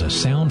Radio has a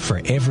sound for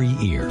every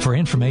ear. For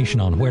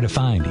information on where to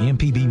find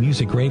MPB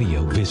Music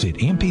Radio, visit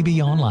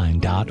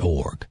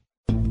mpbonline.org.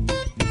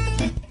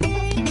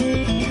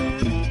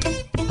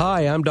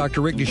 Hi, I'm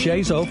Dr. Rick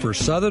DeShazo for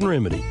Southern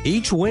Remedy.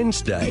 Each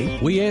Wednesday,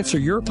 we answer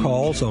your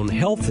calls on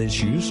health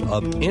issues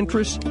of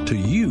interest to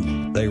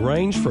you. They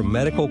range from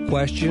medical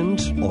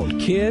questions on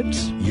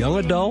kids, young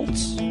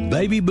adults,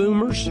 baby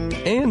boomers,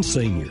 and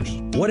seniors.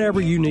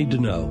 Whatever you need to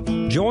know.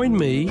 Join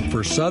me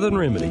for Southern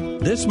Remedy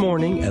this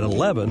morning at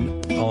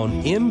 11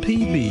 on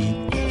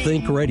MPB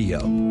Think Radio.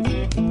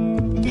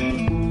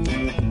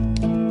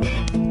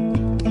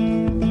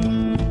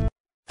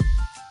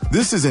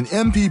 This is an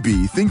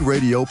MPB Think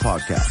Radio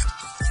podcast.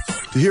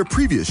 To hear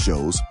previous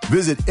shows,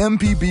 visit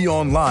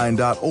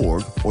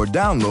mpbonline.org or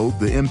download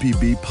the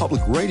MPB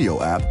Public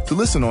Radio app to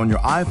listen on your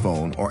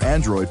iPhone or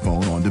Android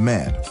phone on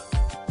demand.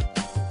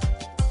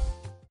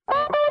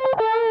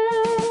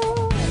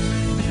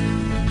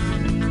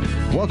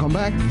 Welcome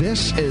back.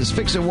 This is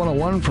Fix It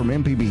 101 from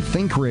MPB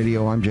Think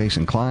Radio. I'm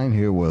Jason Klein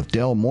here with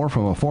Del Moore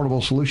from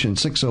Affordable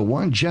Solutions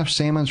 601, Jeff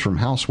Sammons from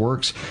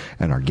Houseworks,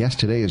 and our guest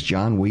today is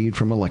John Weed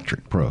from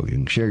Electric Pro. You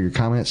can share your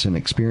comments and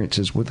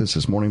experiences with us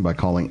this morning by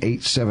calling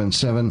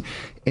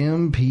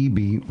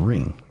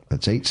 877-MPB-RING.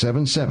 That's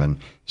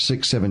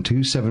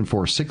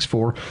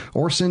 877-672-7464,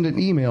 or send an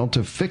email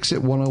to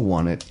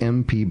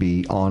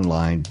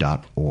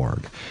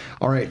fixit101@mpbonline.org.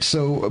 All right,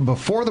 so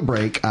before the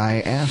break,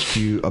 I asked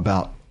you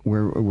about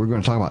we're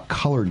going to talk about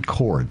colored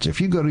cords.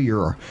 If you go to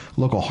your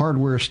local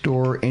hardware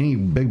store, any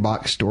big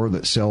box store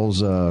that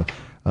sells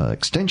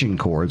extension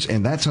cords,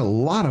 and that's a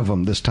lot of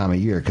them this time of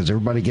year because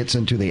everybody gets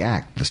into the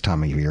act this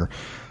time of year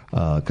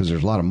because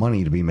there's a lot of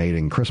money to be made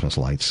in Christmas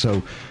lights.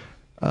 So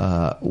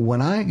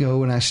when I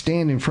go and I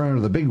stand in front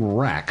of the big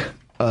rack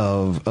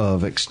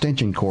of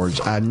extension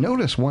cords, I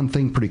notice one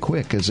thing pretty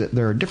quick is that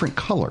there are different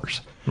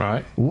colors.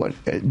 Right. What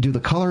do the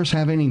colors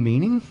have any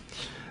meaning?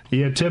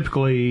 Yeah,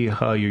 typically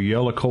your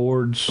yellow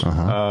cords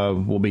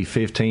will be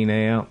 15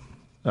 amp.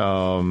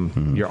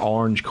 Your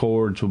orange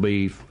cords will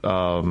be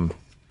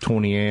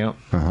 20 amp.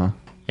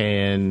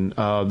 And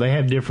they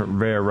have different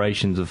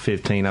variations of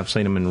 15. I've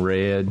seen them in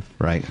red.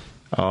 Right.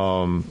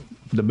 The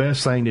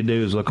best thing to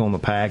do is look on the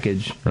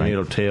package, and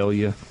it'll tell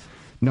you.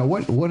 Now,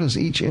 what is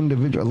each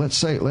individual? Let's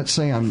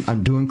say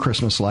I'm doing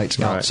Christmas lights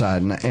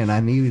outside, and I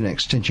need an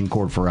extension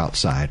cord for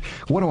outside.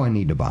 What do I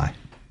need to buy?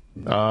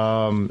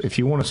 If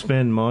you want to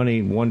spend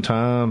money one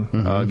time,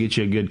 get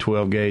you a good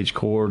 12-gauge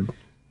cord,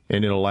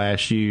 and it'll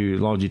last you,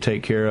 as long as you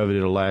take care of it,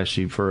 it'll last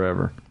you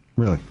forever.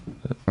 Really?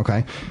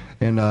 Okay.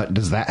 And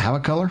does that have a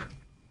color?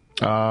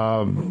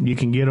 You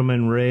can get them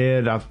in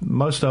red.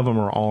 Most of them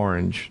are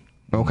orange.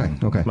 Okay.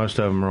 Most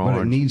of them are orange.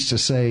 But it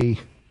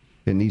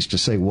needs to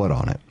say what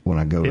on it when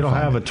I go. It'll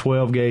have a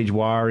 12-gauge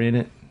wire in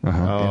it.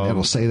 And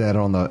it'll say that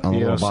on the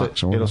little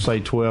box. It'll say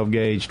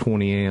 12-gauge,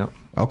 20 amp.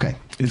 Okay.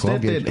 Is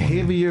that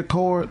heavier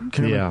cord?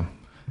 Yeah.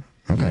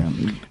 Okay.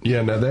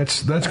 Yeah, now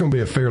that's going to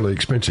be a fairly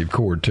expensive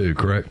cord too,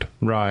 correct?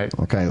 Right.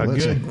 Okay. A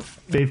good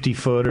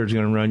 50-footer is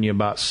going to run you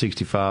about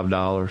 $65.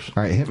 All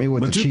right, hit me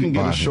with the cheap. But you can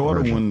get a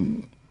shorter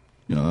version.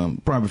 one.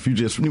 Probably if you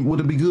just would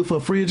it be good for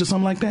a fridge or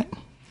something like that?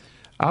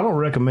 I don't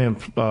recommend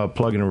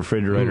plugging a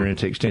refrigerator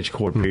into extension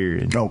cord,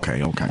 period.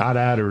 Okay. I'd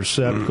add a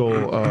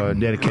receptacle,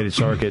 dedicated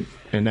circuit.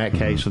 In that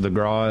case, for the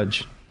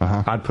garage,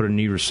 I'd put a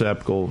new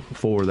receptacle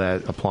for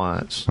that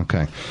appliance.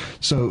 Okay.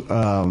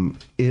 So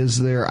is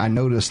there, I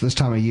noticed this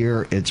time of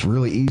year, it's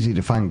really easy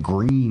to find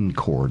green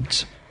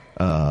cords,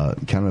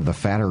 kind of the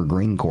fatter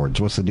green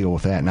cords. What's the deal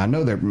with that? And I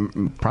know they're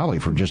probably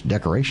for just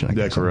decoration, I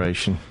guess.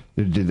 Decoration.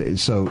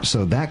 So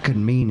that could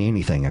mean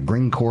anything. A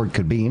green cord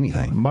could be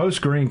anything.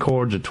 Most green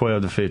cords are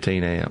 12 to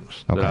 15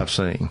 amps that I've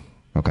seen.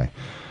 Okay.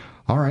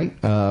 All right.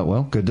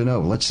 Well, good to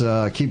know. Let's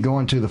keep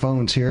going to the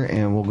phones here,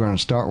 and we're going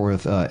to start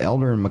with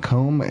Elder and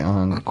Macomb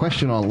on a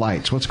question on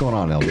lights. What's going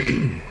on, Elder?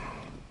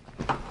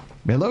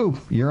 Hello.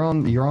 You're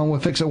on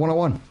with Fix It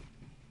 101.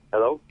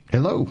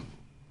 Hello.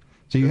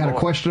 So you had a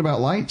question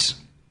about lights?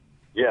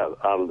 Yeah,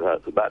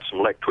 about some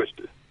elect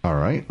twisters. All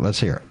right.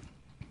 Let's hear it.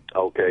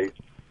 Okay.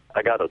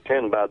 I got a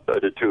 10 by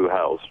 32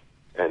 house,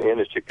 and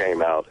industry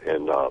came out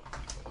and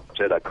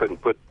said I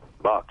couldn't put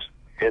box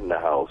in the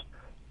house,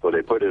 so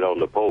they put it on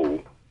the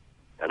pole,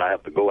 and I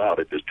have to go out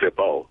and just trip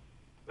off.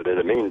 But in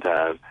the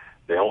meantime,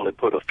 they only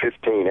put a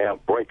 15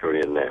 amp breaker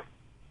in there.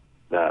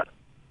 Now,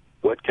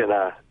 what can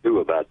I do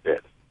about that?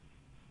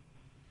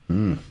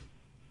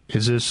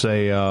 Is this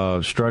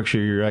a structure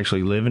you're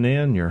actually living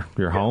in, your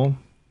home?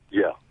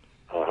 Yeah.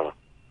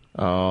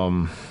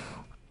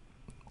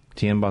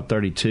 10 by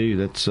 32,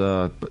 that's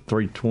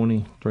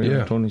 320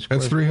 square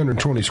that's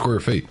 320 square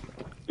feet.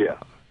 Yeah.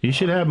 You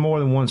should have more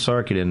than one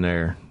circuit in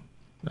there.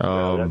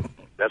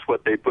 That's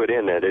what they put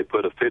in there. They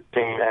put a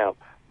 15 amp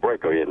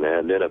breaker in there,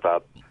 and then if I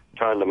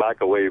turn the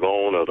microwave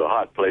on or the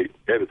hot plate,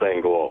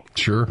 everything go off.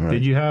 Sure. Right.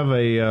 Did you have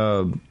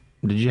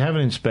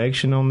an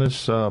inspection on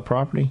this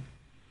property?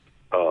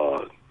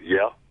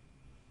 Yeah.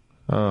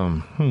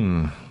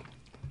 You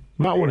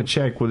might want to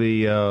check with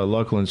the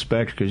local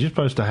inspector, because you're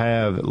supposed to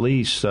have at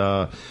least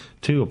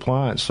 2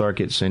 appliance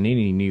circuits in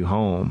any new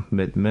home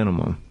at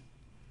minimum.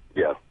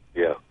 Yeah.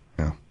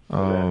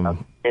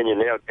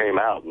 Engineer came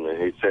out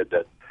and he said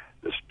that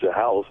the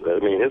house,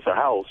 it's a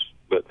house,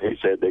 but he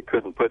said they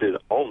couldn't put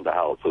it on the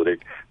house, so they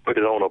put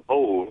it on a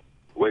pole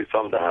away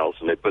from the house,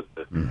 and they put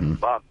the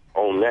box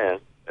on there,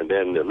 and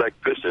then the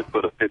electrician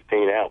put a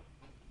 15 amp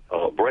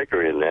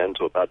breaker in there, and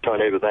so if I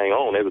turn everything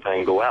on,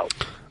 everything go out.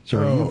 So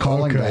are you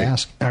calling to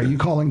ask? Are you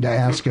calling to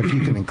ask if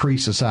you can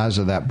increase the size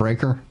of that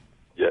breaker?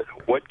 Yeah.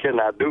 What can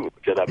I do?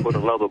 Can I put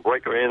another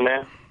breaker in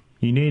there?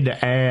 You need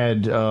to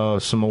add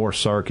some more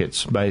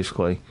circuits,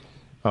 basically.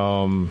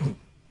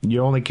 You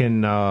only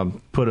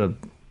can put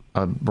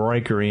a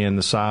breaker in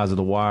the size of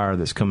the wire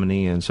that's coming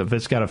in. So if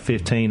it's got a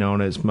 15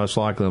 on it, it's most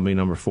likely going to be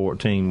number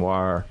 14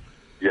 wire.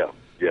 Yeah.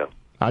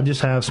 I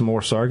just have some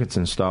more circuits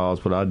installed.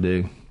 That's what I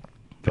do.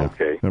 Yeah.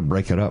 Okay. Gonna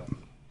break it up.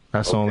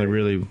 That's the only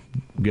really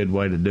good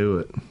way to do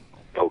it.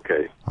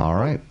 Okay. All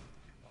right.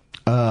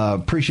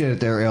 Appreciate it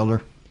there,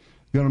 Elder.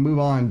 Going to move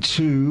on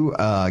to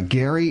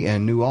Gary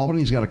in New Albany.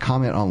 He's got a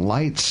comment on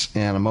lights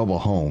and a mobile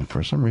home.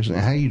 For some reason,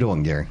 how you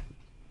doing, Gary?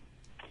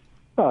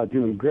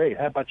 Doing great.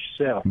 How about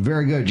yourself?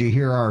 Very good. Did you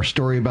hear our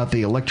story about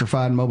the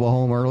electrified mobile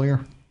home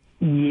earlier?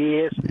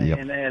 Yes, Yep.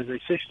 And as a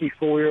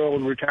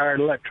 64-year-old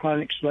retired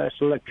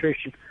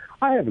electronics/electrician,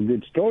 I have a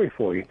good story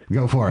for you.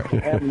 Go for it.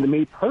 It happened to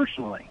me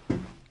personally.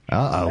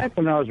 Uh-oh. Back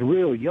when I was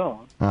real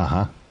young.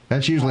 Uh-huh.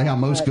 That's usually how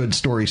most good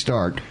stories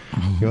start.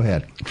 Go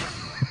ahead.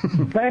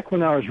 Back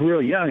when I was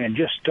real young and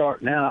just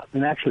starting out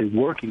and actually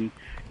working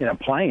in a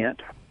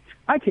plant,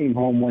 I came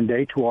home one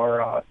day to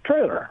our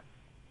trailer.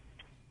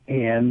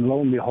 And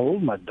lo and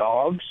behold, my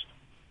dogs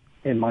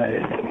and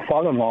my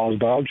father-in-law's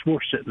dogs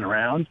were sitting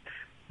around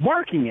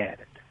barking at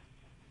it.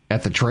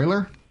 At the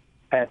trailer?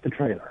 At the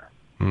trailer.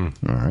 All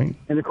right.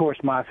 And, of course,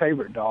 my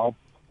favorite dog,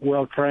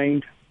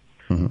 well-trained,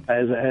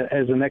 as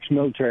an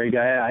ex-military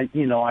guy,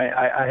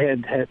 I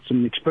had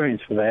some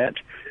experience for that.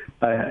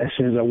 As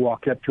soon as I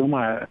walked up to him,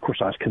 of course,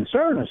 I was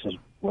concerned. I said,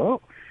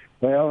 well,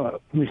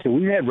 we said,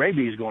 we had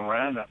rabies going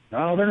around.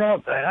 No, they're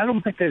not. I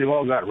don't think they've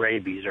all got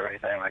rabies or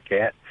anything like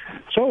that.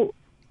 So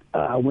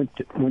I went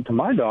to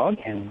my dog,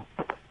 and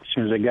as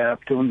soon as I got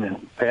up to him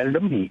and patted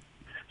him, he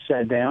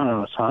sat down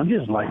on his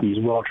haunches like he's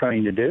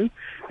well-trained to do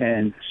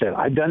and said,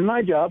 I've done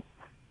my job.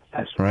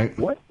 I said,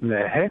 what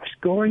the heck's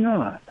going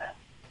on?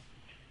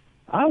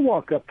 I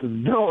walk up to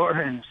the door,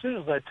 and as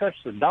soon as I touch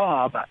the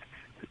knob,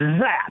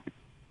 zap.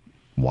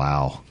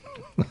 Wow.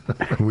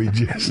 We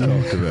just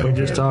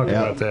talked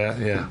about that,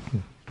 yeah.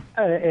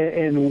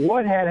 And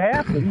what had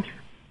happened,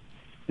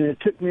 and it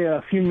took me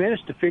a few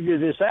minutes to figure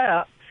this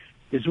out,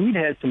 is we'd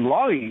had some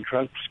logging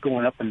trucks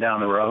going up and down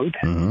the road,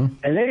 and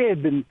they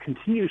had been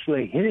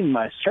continuously hitting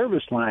my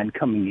service line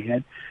coming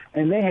in,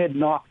 and they had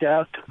knocked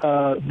out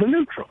the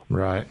neutral.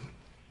 Right.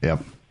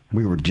 Yep.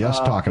 We were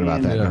just talking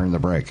about that during the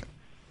break.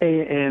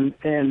 And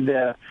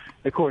of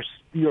course,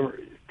 your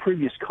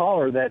previous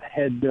caller that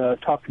had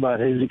talked about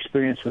his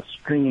experience with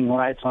stringing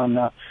lights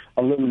on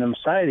aluminum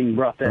siding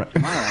brought that to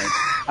mind.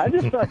 I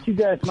just thought you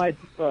guys might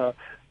want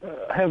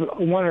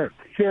to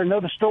hear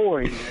another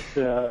story.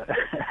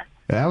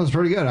 That was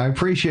pretty good. I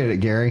appreciate it,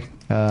 Gary.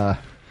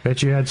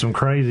 Bet you had some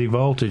crazy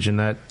voltage in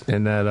that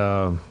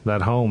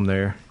home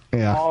there.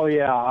 Yeah. Oh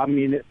yeah. I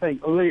mean, I'd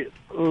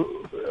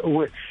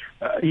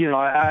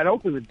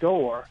opened the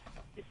door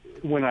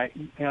when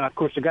of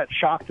course, I got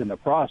shocked in the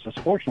process.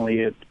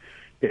 Fortunately,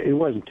 it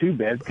wasn't too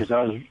bad because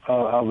I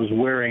was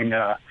wearing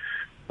an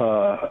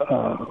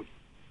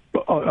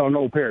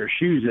old pair of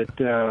shoes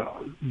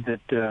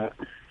that.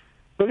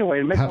 But anyway,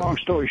 to make a long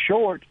story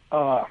short,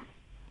 I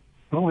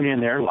went in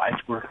there.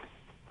 Lights were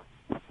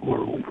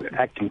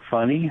acting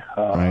funny.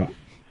 All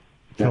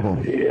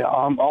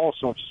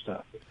sorts of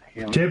stuff.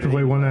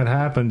 Typically, when that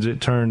happens,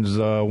 it turns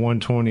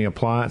 120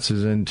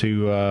 appliances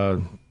into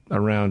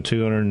around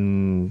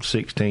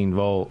 216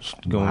 volts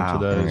going to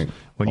those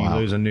when you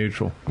lose a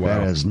neutral.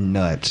 That is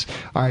nuts.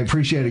 All right,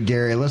 appreciate it,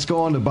 Gary. Let's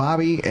go on to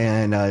Bobby,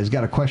 and he's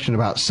got a question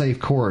about safe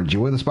cords.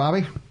 You with us,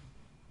 Bobby?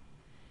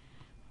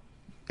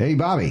 Hey,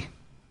 Bobby.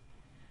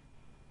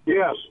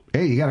 Yes.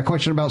 Hey, you got a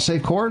question about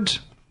safe cords?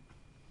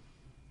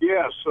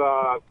 Yes.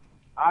 I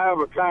have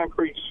a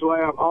concrete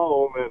slab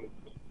home, and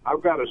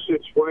I've got a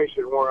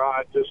situation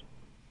where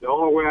the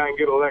only way I can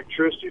get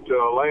electricity to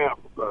a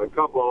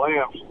couple of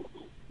lamps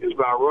is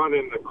by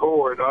running the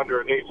cord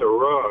underneath a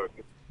rug.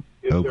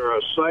 Is there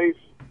a safe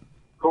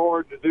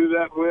cord to do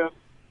that with?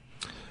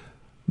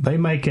 They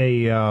make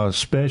a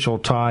special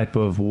type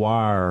of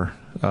wire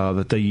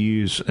that they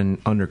use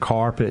under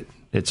carpet.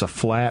 It's a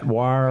flat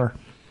wire.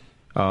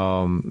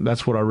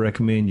 That's what I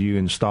recommend you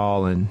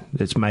installing.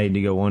 It's made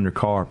to go under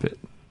carpet.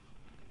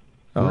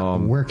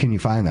 Where can you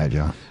find that,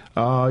 John?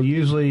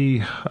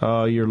 Usually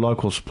your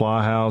local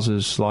supply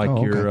houses, like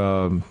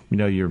your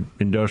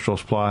industrial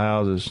supply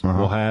houses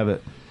will have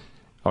it,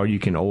 or you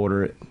can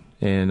order it.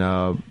 And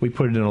we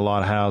put it in a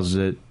lot of houses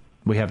that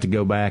we have to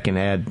go back and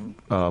add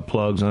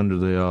plugs under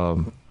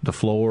the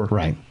floor.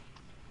 Right.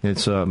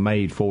 It's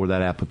made for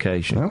that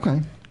application.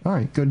 Okay. All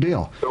right. Good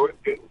deal. So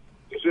is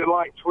it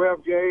like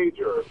 12 gauge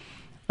or?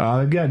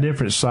 They've got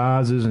different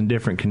sizes and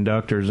different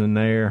conductors in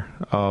there,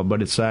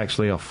 but it's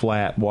actually a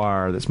flat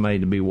wire that's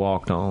made to be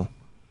walked on.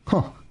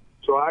 Huh.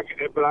 So I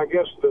guess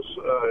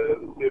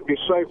it'd be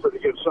safer to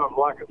get something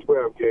like a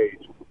 12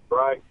 gauge,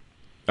 right?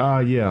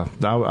 Yeah,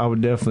 I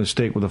would definitely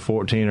stick with a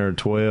 14 or a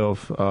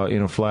 12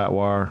 in a flat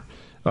wire.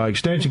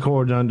 Extension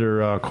cords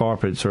under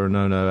carpets are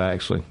no,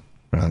 actually.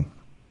 Right.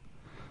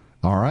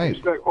 All right.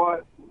 Expect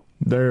what?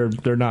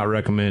 They're not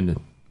recommended.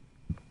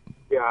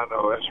 Yeah, I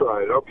know. That's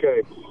right.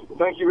 Okay.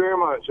 Thank you very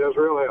much. That's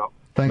real help.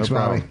 Thanks,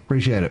 Bobby.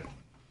 Appreciate it.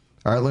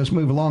 All right, let's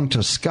move along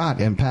to Scott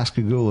in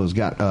Pascagoula. Has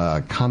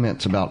got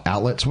comments about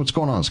outlets. What's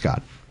going on,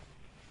 Scott?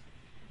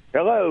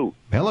 Hello.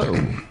 Hello.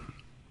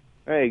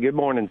 Hey, good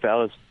morning,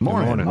 fellas.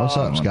 Morning. What's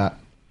up, Scott?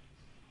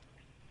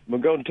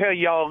 I'm going to tell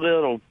y'all a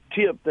little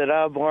tip that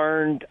I've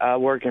learned. I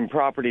work in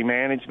property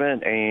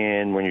management,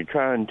 and when you're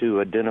trying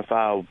to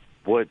identify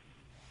what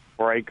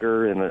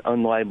breaker in an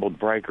unlabeled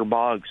breaker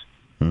box,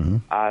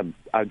 I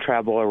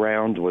travel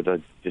around with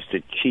just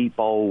a cheap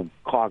old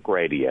clock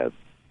radio.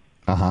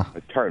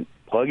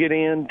 Plug it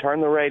in, turn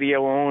the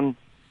radio on.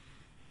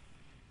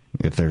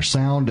 If there's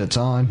sound, it's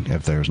on.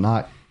 If there's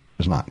not,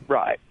 it's not.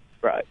 Right.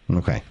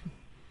 Okay.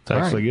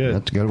 That's actually good.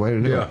 That's a good way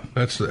to do it.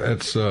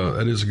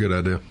 That is a good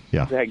idea.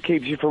 Yeah. That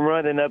keeps you from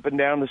running up and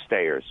down the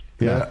stairs.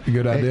 Yeah,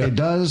 good idea. It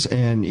does,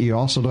 and you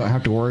also don't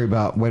have to worry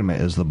about. Wait a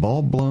minute, is the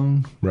bulb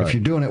blown? Right. If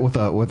you're doing it with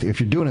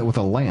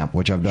a lamp,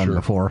 which I've done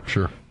before,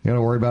 you got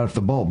to worry about if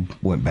the bulb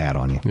went bad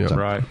on you. Yep. So,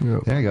 right.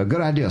 Yep. There you go.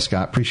 Good idea,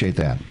 Scott. Appreciate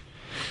that.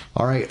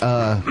 All right.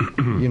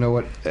 You know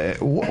what?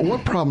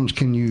 What problems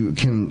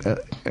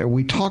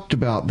we talked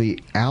about the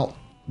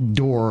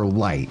outdoor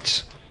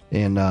lights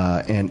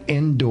and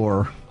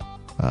indoor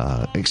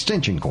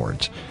extension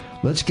cords.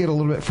 Let's get a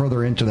little bit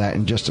further into that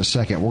in just a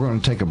second. We're going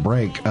to take a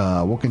break.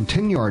 We'll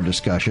continue our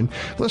discussion.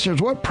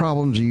 Listeners, what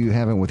problems are you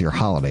having with your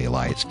holiday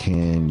lights?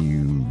 Can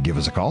you give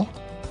us a call?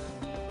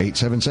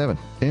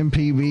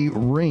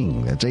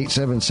 877-MPB-RING. That's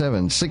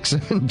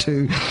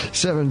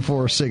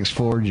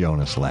 877-672-7464.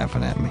 Jonas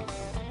laughing at me.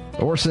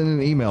 Or send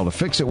an email to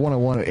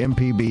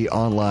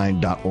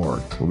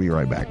fixit101@mpbonline.org. We'll be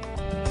right back.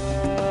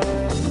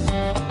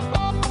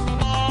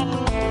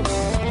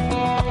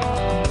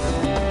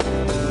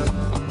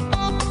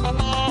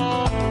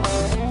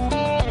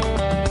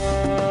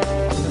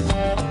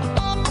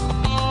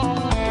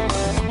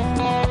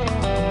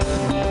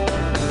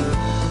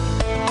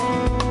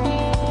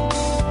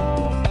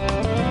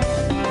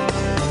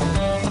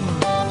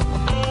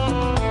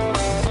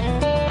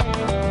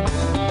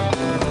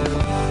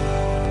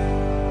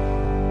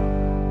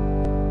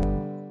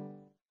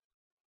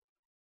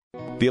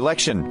 The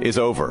election is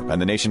over,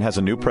 and the nation has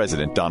a new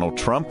president, Donald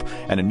Trump,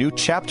 and a new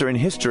chapter in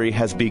history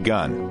has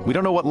begun. We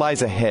don't know what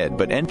lies ahead,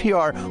 but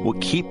NPR will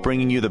keep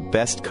bringing you the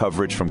best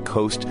coverage from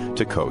coast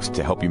to coast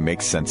to help you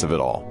make sense of it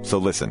all. So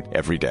listen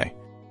every day.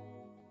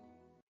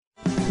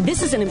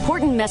 This is an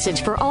important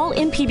message for all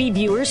MPB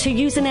viewers who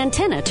use an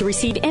antenna to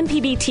receive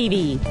MPB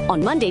TV.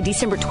 On Monday,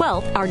 December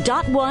 12th, our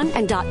 .1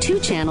 and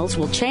 .2 channels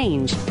will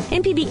change.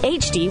 MPB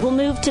HD will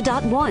move to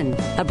 .1.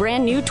 A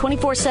brand new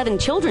 24/7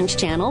 children's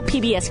channel,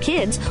 PBS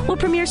Kids, will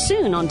premiere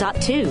soon on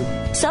 .2.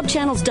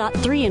 Subchannels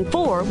 .3 and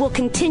 4 will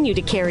continue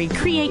to carry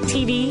Create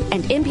TV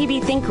and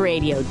MPB Think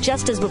Radio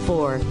just as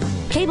before.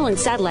 Cable and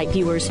satellite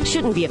viewers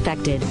shouldn't be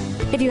affected.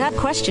 If you have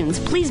questions,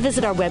 please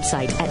visit our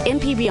website at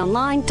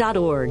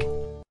mpbonline.org.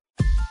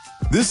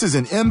 This is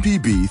an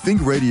MPB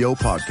Think Radio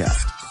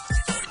podcast.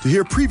 To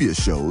hear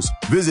previous shows,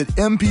 visit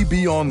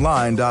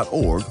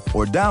mpbonline.org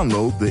or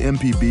download the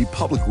MPB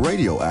Public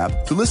Radio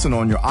app to listen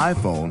on your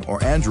iPhone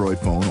or Android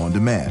phone on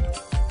demand.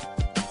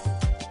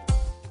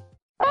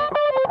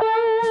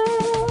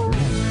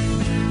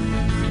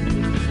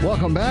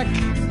 Welcome back.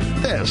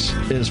 This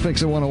is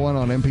Fix It 101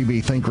 on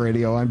MPB Think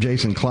Radio. I'm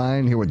Jason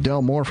Klein here with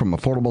Del Moore from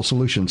Affordable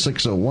Solutions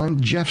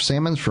 601. Jeff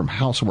Sammons from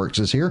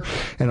Houseworks is here.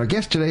 And our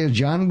guest today is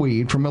John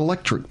Weed from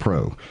Electric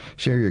Pro.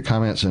 Share your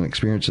comments and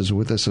experiences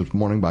with us this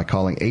morning by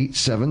calling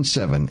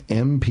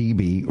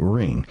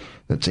 877-MPB-RING.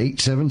 That's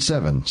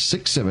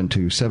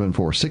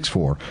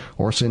 877-672-7464.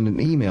 Or send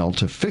an email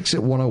to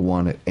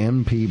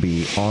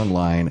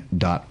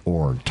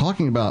fixit101@mpbonline.org.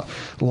 Talking about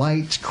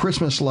lights,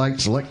 Christmas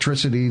lights,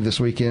 electricity this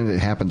weekend. It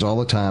happens all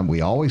the time. We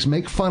always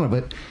make fun of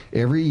it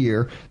every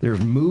year. There's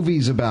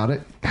movies about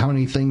it. How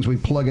many things we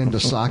plug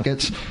into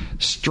sockets,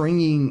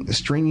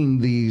 stringing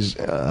these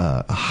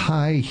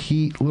high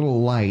heat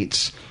little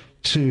lights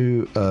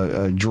to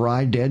a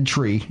dry dead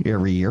tree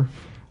every year.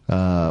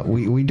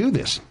 We do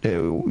this.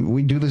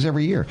 We do this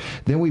every year.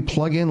 Then we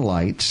plug in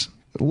lights.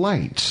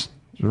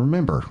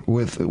 Remember,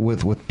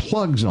 with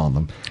plugs on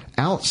them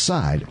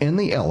outside in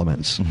the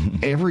elements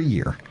every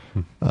year.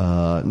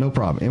 No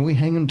problem. And we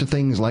hang them to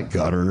things like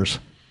gutters,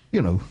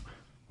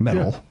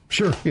 metal. Yeah,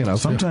 sure.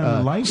 Sometimes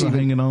the lights are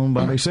hanging on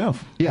by themselves.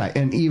 Yeah,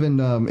 and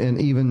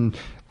even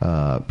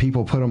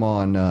people put them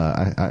on.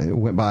 I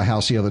went by a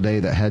house the other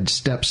day that had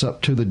steps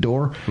up to the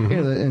door,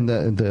 and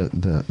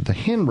the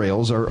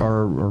handrails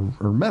are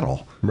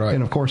metal, right?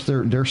 And of course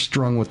they're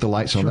strung with the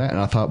lights on that. And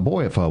I thought,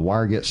 boy, if a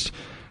wire gets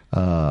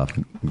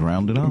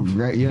grounded off,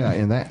 yeah,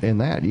 in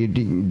that you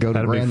go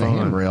to ground the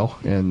handrail,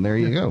 and there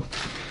you go.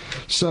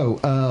 So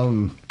a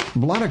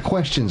lot of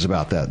questions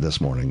about that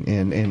this morning,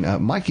 and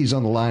Mikey's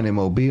on the line in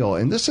Mobile,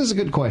 and this is a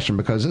good question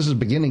because this is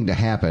beginning to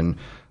happen.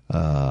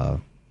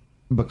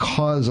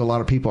 Because a lot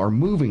of people are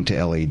moving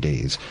to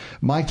LEDs.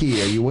 Mikey,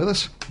 are you with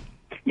us?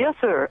 Yes,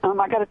 sir.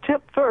 I got a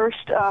tip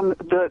first.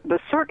 The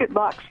circuit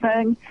box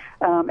thing,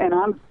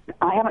 and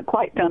I haven't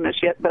quite done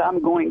this yet, but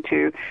I'm going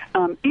to.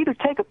 Either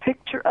take a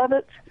picture of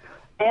it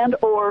and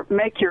or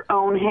make your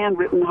own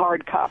handwritten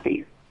hard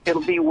copy.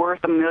 It'll be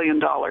worth $1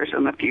 million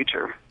in the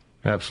future.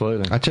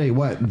 Absolutely. I tell you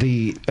what,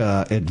 the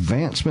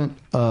advancement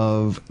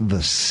of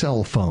the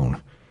cell phone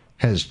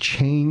has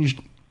changed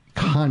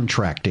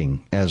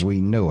contracting as we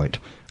know it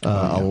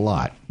a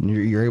lot.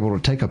 You're able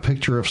to take a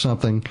picture of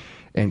something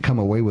and come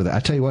away with it. I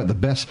tell you what, the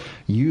best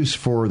use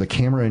for the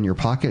camera in your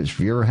pocket is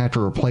if you ever have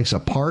to replace a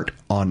part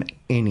on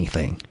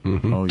anything.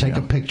 Take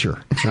a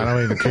picture. I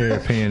don't even carry a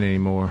pen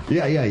anymore.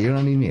 Yeah, you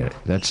don't even need it.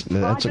 I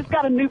just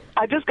got a new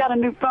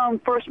phone,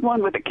 first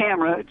one with a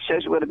camera. It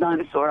shows you what a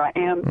dinosaur I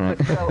am.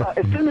 Right. So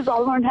as soon as I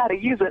learn how to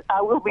use it,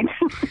 I will be.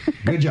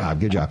 Good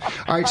job.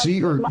 All right, so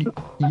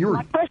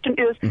my question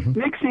is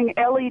mixing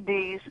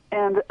LEDs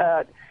and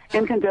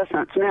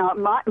incandescents. Now,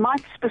 my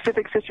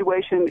specific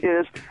situation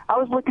is I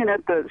was looking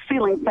at the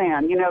ceiling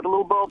fan, the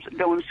little bulbs that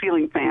go in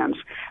ceiling fans,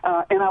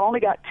 and I've only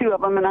got 2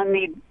 of them, and I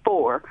need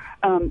 4.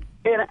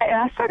 And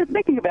I started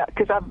thinking about it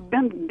because I've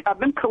been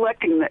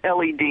collecting the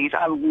LEDs.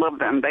 I love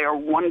them; they are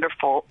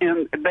wonderful,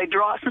 and they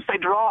draw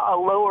a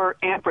lower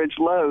amperage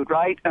load.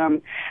 Right?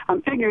 I'm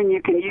figuring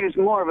you can use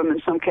more of them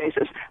in some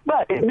cases,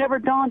 but it never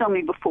dawned on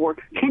me before.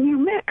 Can you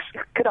mix?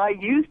 Could I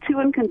use 2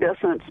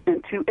 incandescents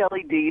and 2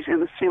 LEDs in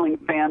the ceiling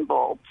fan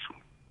bulbs?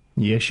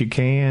 Yes, you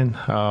can.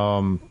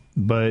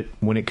 But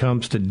when it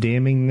comes to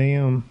dimming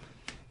them,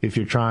 if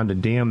you're trying to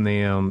dim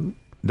them,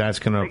 that's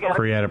going to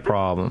create a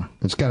problem.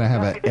 It's got to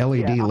have an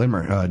LED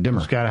dimmer.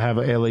 It's got to have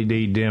an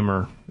LED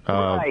dimmer.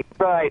 Right.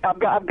 I've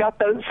got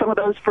some of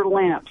those for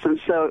lamps, and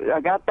so I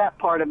got that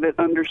part of it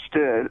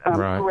understood.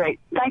 Right. Great.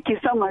 Thank you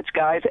so much,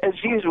 guys.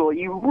 As usual,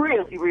 you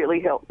really,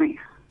 really helped me.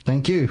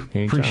 Thank you.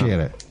 Appreciate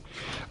it.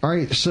 All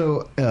right,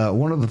 so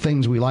one of the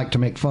things we like to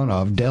make fun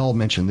of, Dell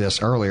mentioned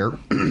this earlier,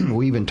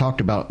 we even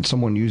talked about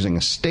someone using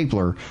a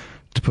stapler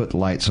to put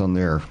lights on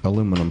their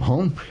aluminum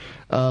home.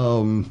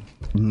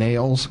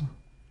 Nails,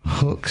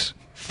 hooks,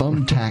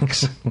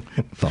 thumbtacks.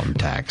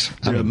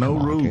 There are no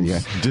rules.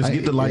 Yeah. Just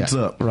get the lights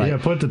up. Right. Yeah,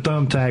 put the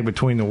thumbtack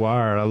between the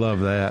wire. I love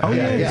that. Oh,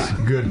 yeah.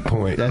 Good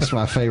point. That's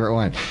my favorite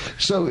one.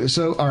 So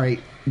all right,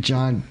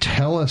 John,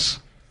 tell us,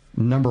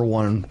 number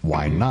one,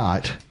 why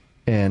not?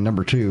 And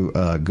number 2,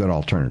 a good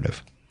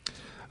alternative.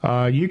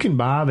 You can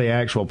buy the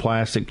actual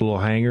plastic little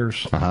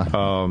hangers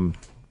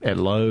at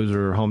Lowe's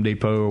or Home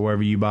Depot or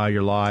wherever you buy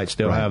your lights.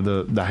 They'll have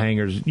the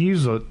hangers.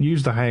 Use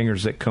the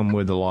hangers that come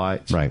with the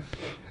lights. Right.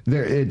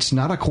 It's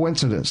not a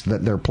coincidence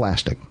that they're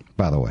plastic,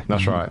 by the way.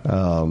 That's right.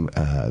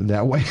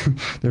 That way,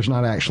 there's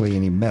not actually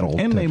any metal.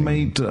 And they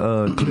made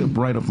to clip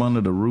right up under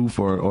the roof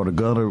or the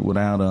gutter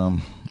without,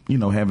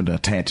 having to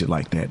attach it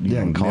like that.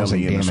 And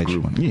causing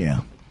damage. Yeah.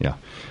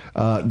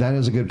 That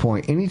is a good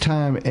point.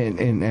 Anytime,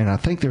 and I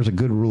think there's a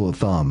good rule of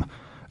thumb,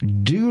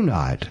 do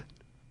not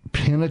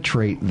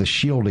penetrate the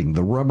shielding,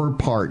 the rubber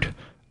part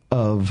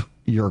of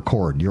your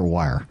cord, your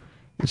wire.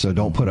 So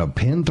don't put a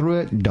pin through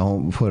it.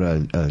 Don't put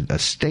a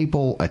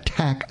staple, a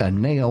tack, a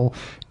nail,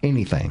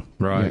 anything.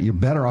 Right. You're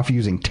better off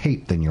using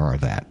tape than you are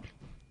that.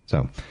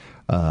 So,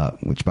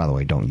 which, by the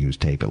way, don't use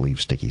tape. It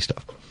leaves sticky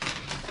stuff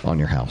on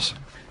your house.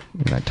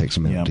 And that takes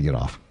a minute to get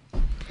off.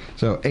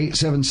 So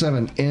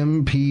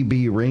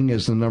 877-MPB-RING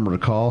is the number to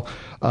call.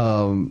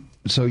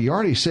 So you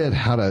already said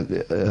how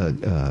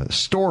to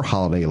store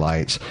holiday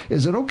lights.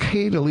 Is it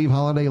okay to leave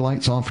holiday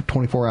lights on for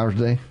 24 hours a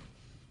day?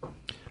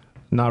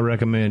 Not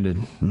recommended.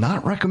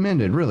 Not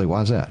recommended, really?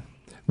 Why is that?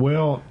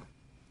 Well,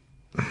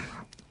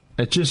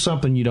 it's just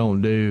something you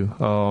don't do.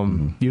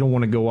 You don't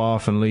want to go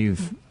off and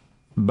leave.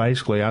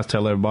 Basically, I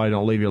tell everybody,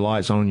 don't leave your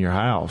lights on in your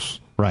house.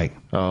 Right.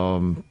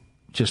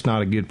 Just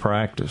not a good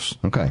practice.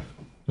 Okay.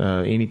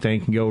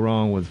 Anything can go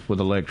wrong with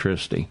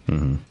electricity.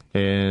 Mm-hmm.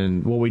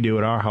 And what we do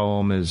at our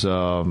home is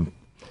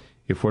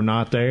if we're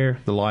not there,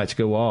 the lights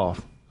go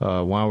off.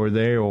 While we're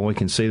there, when we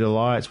can see the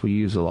lights, we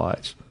use the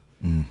lights.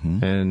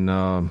 Mm-hmm.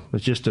 And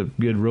it's just a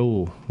good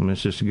rule. I mean,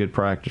 it's just a good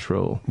practice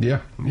rule. Yeah,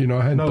 I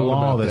hadn't no thought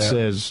law about that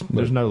says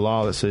there's no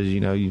law that says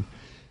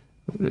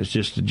it's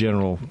just a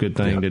general good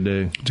thing to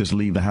do. Just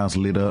leave the house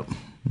lit up.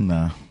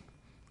 Nah.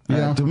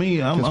 Yeah, to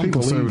me, I'm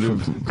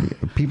conservative.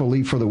 People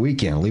leave for the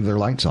weekend, leave their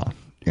lights on.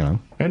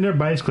 And they're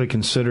basically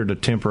considered a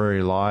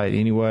temporary light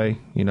anyway.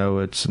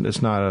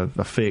 It's not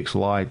a fixed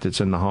light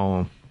that's in the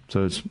home.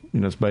 So it's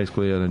it's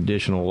basically an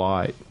additional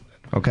light.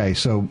 Okay,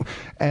 so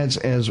as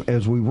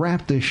we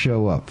wrap this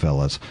show up,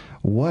 fellas,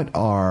 what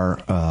are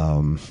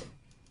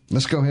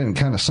let's go ahead and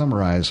kind of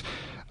summarize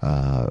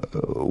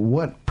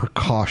what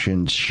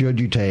precautions should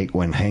you take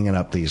when hanging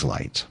up these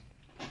lights?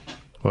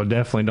 Well,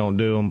 definitely don't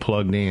do them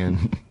plugged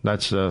in.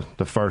 That's the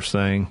first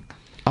thing.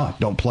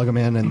 Don't plug them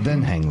in and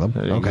then hang them.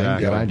 Okay,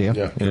 Exactly. good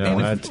idea.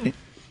 Yeah.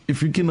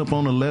 If you're getting up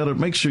on a ladder,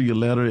 make sure your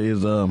ladder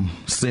is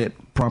set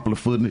properly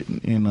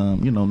footed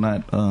and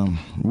not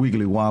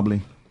wiggly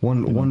wobbly.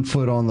 One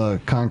foot on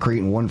the concrete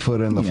and 1 foot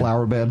in the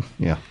flower bed.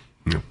 Yeah.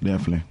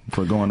 Definitely.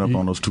 For going up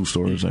on those 2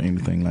 stories or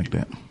anything like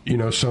that.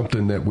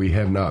 Something that we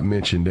have not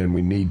mentioned and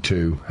we need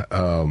to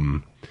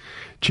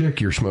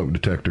check your smoke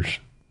detectors.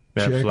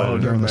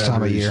 Absolutely. During this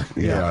time of year.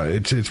 Yeah,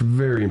 it's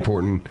very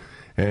important.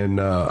 And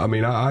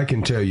I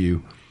can tell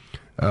you,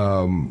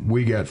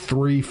 we got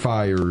 3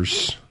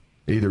 fires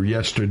either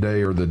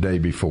yesterday or the day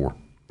before.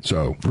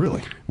 So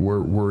really,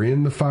 we're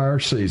in the fire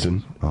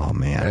season. Oh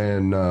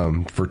man!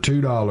 And for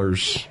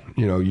 $2,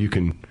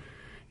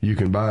 you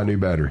can buy a new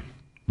battery.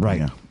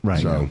 Right, yeah.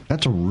 Right. So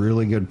that's a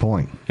really good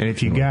point. And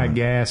if you got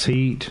gas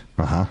heat,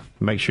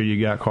 make sure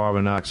you got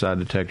carbon dioxide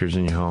detectors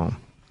in your home.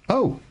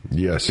 Oh,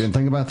 yes. Didn't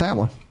think about that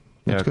one.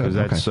 Yeah,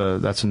 because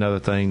that's another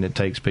thing that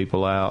takes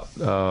people out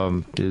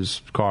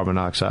is carbon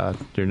dioxide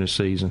during the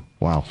season.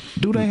 Wow.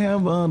 Do they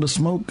have the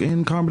smoke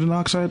and carbon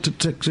dioxide to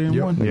detect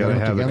in one? Yeah, they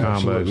have the combos.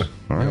 Absolutely.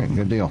 All right,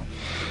 good deal.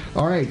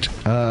 All right,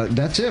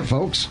 that's it,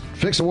 folks.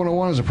 Fix It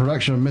 101 is a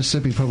production of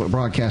Mississippi Public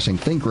Broadcasting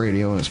Think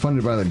Radio, and it's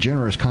funded by the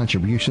generous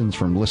contributions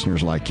from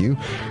listeners like you.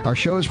 Our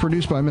show is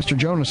produced by Mr.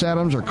 Jonas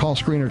Adams. Our call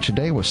screener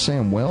today was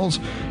Sam Wells.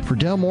 For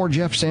Del Moore,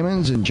 Jeff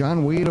Simmons, and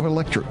John Weed of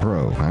Electric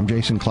Pro, I'm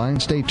Jason Klein.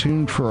 Stay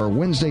tuned for our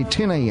Wednesday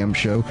 10 a.m.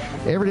 show,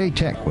 Everyday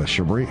Tech with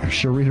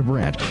Sharita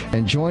Brandt.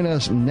 And join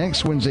us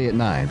next Wednesday at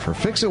 9 for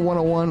Fix It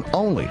 101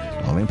 only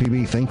on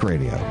MPB Think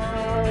Radio.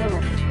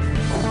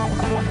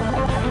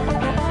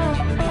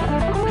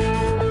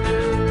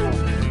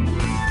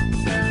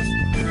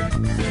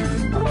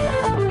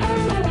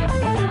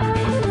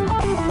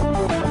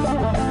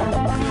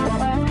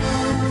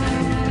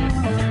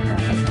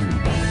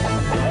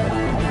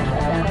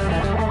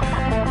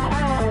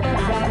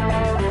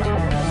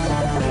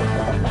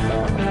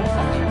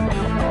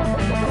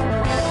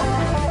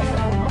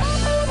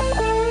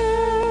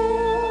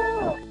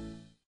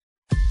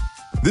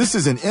 This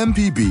is an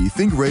MPB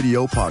Think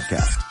Radio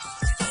podcast.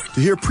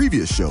 To hear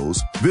previous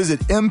shows, visit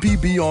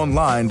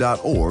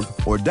mpbonline.org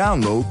or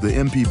download the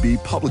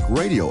MPB Public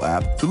Radio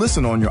app to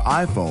listen on your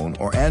iPhone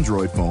or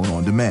Android phone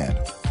on demand.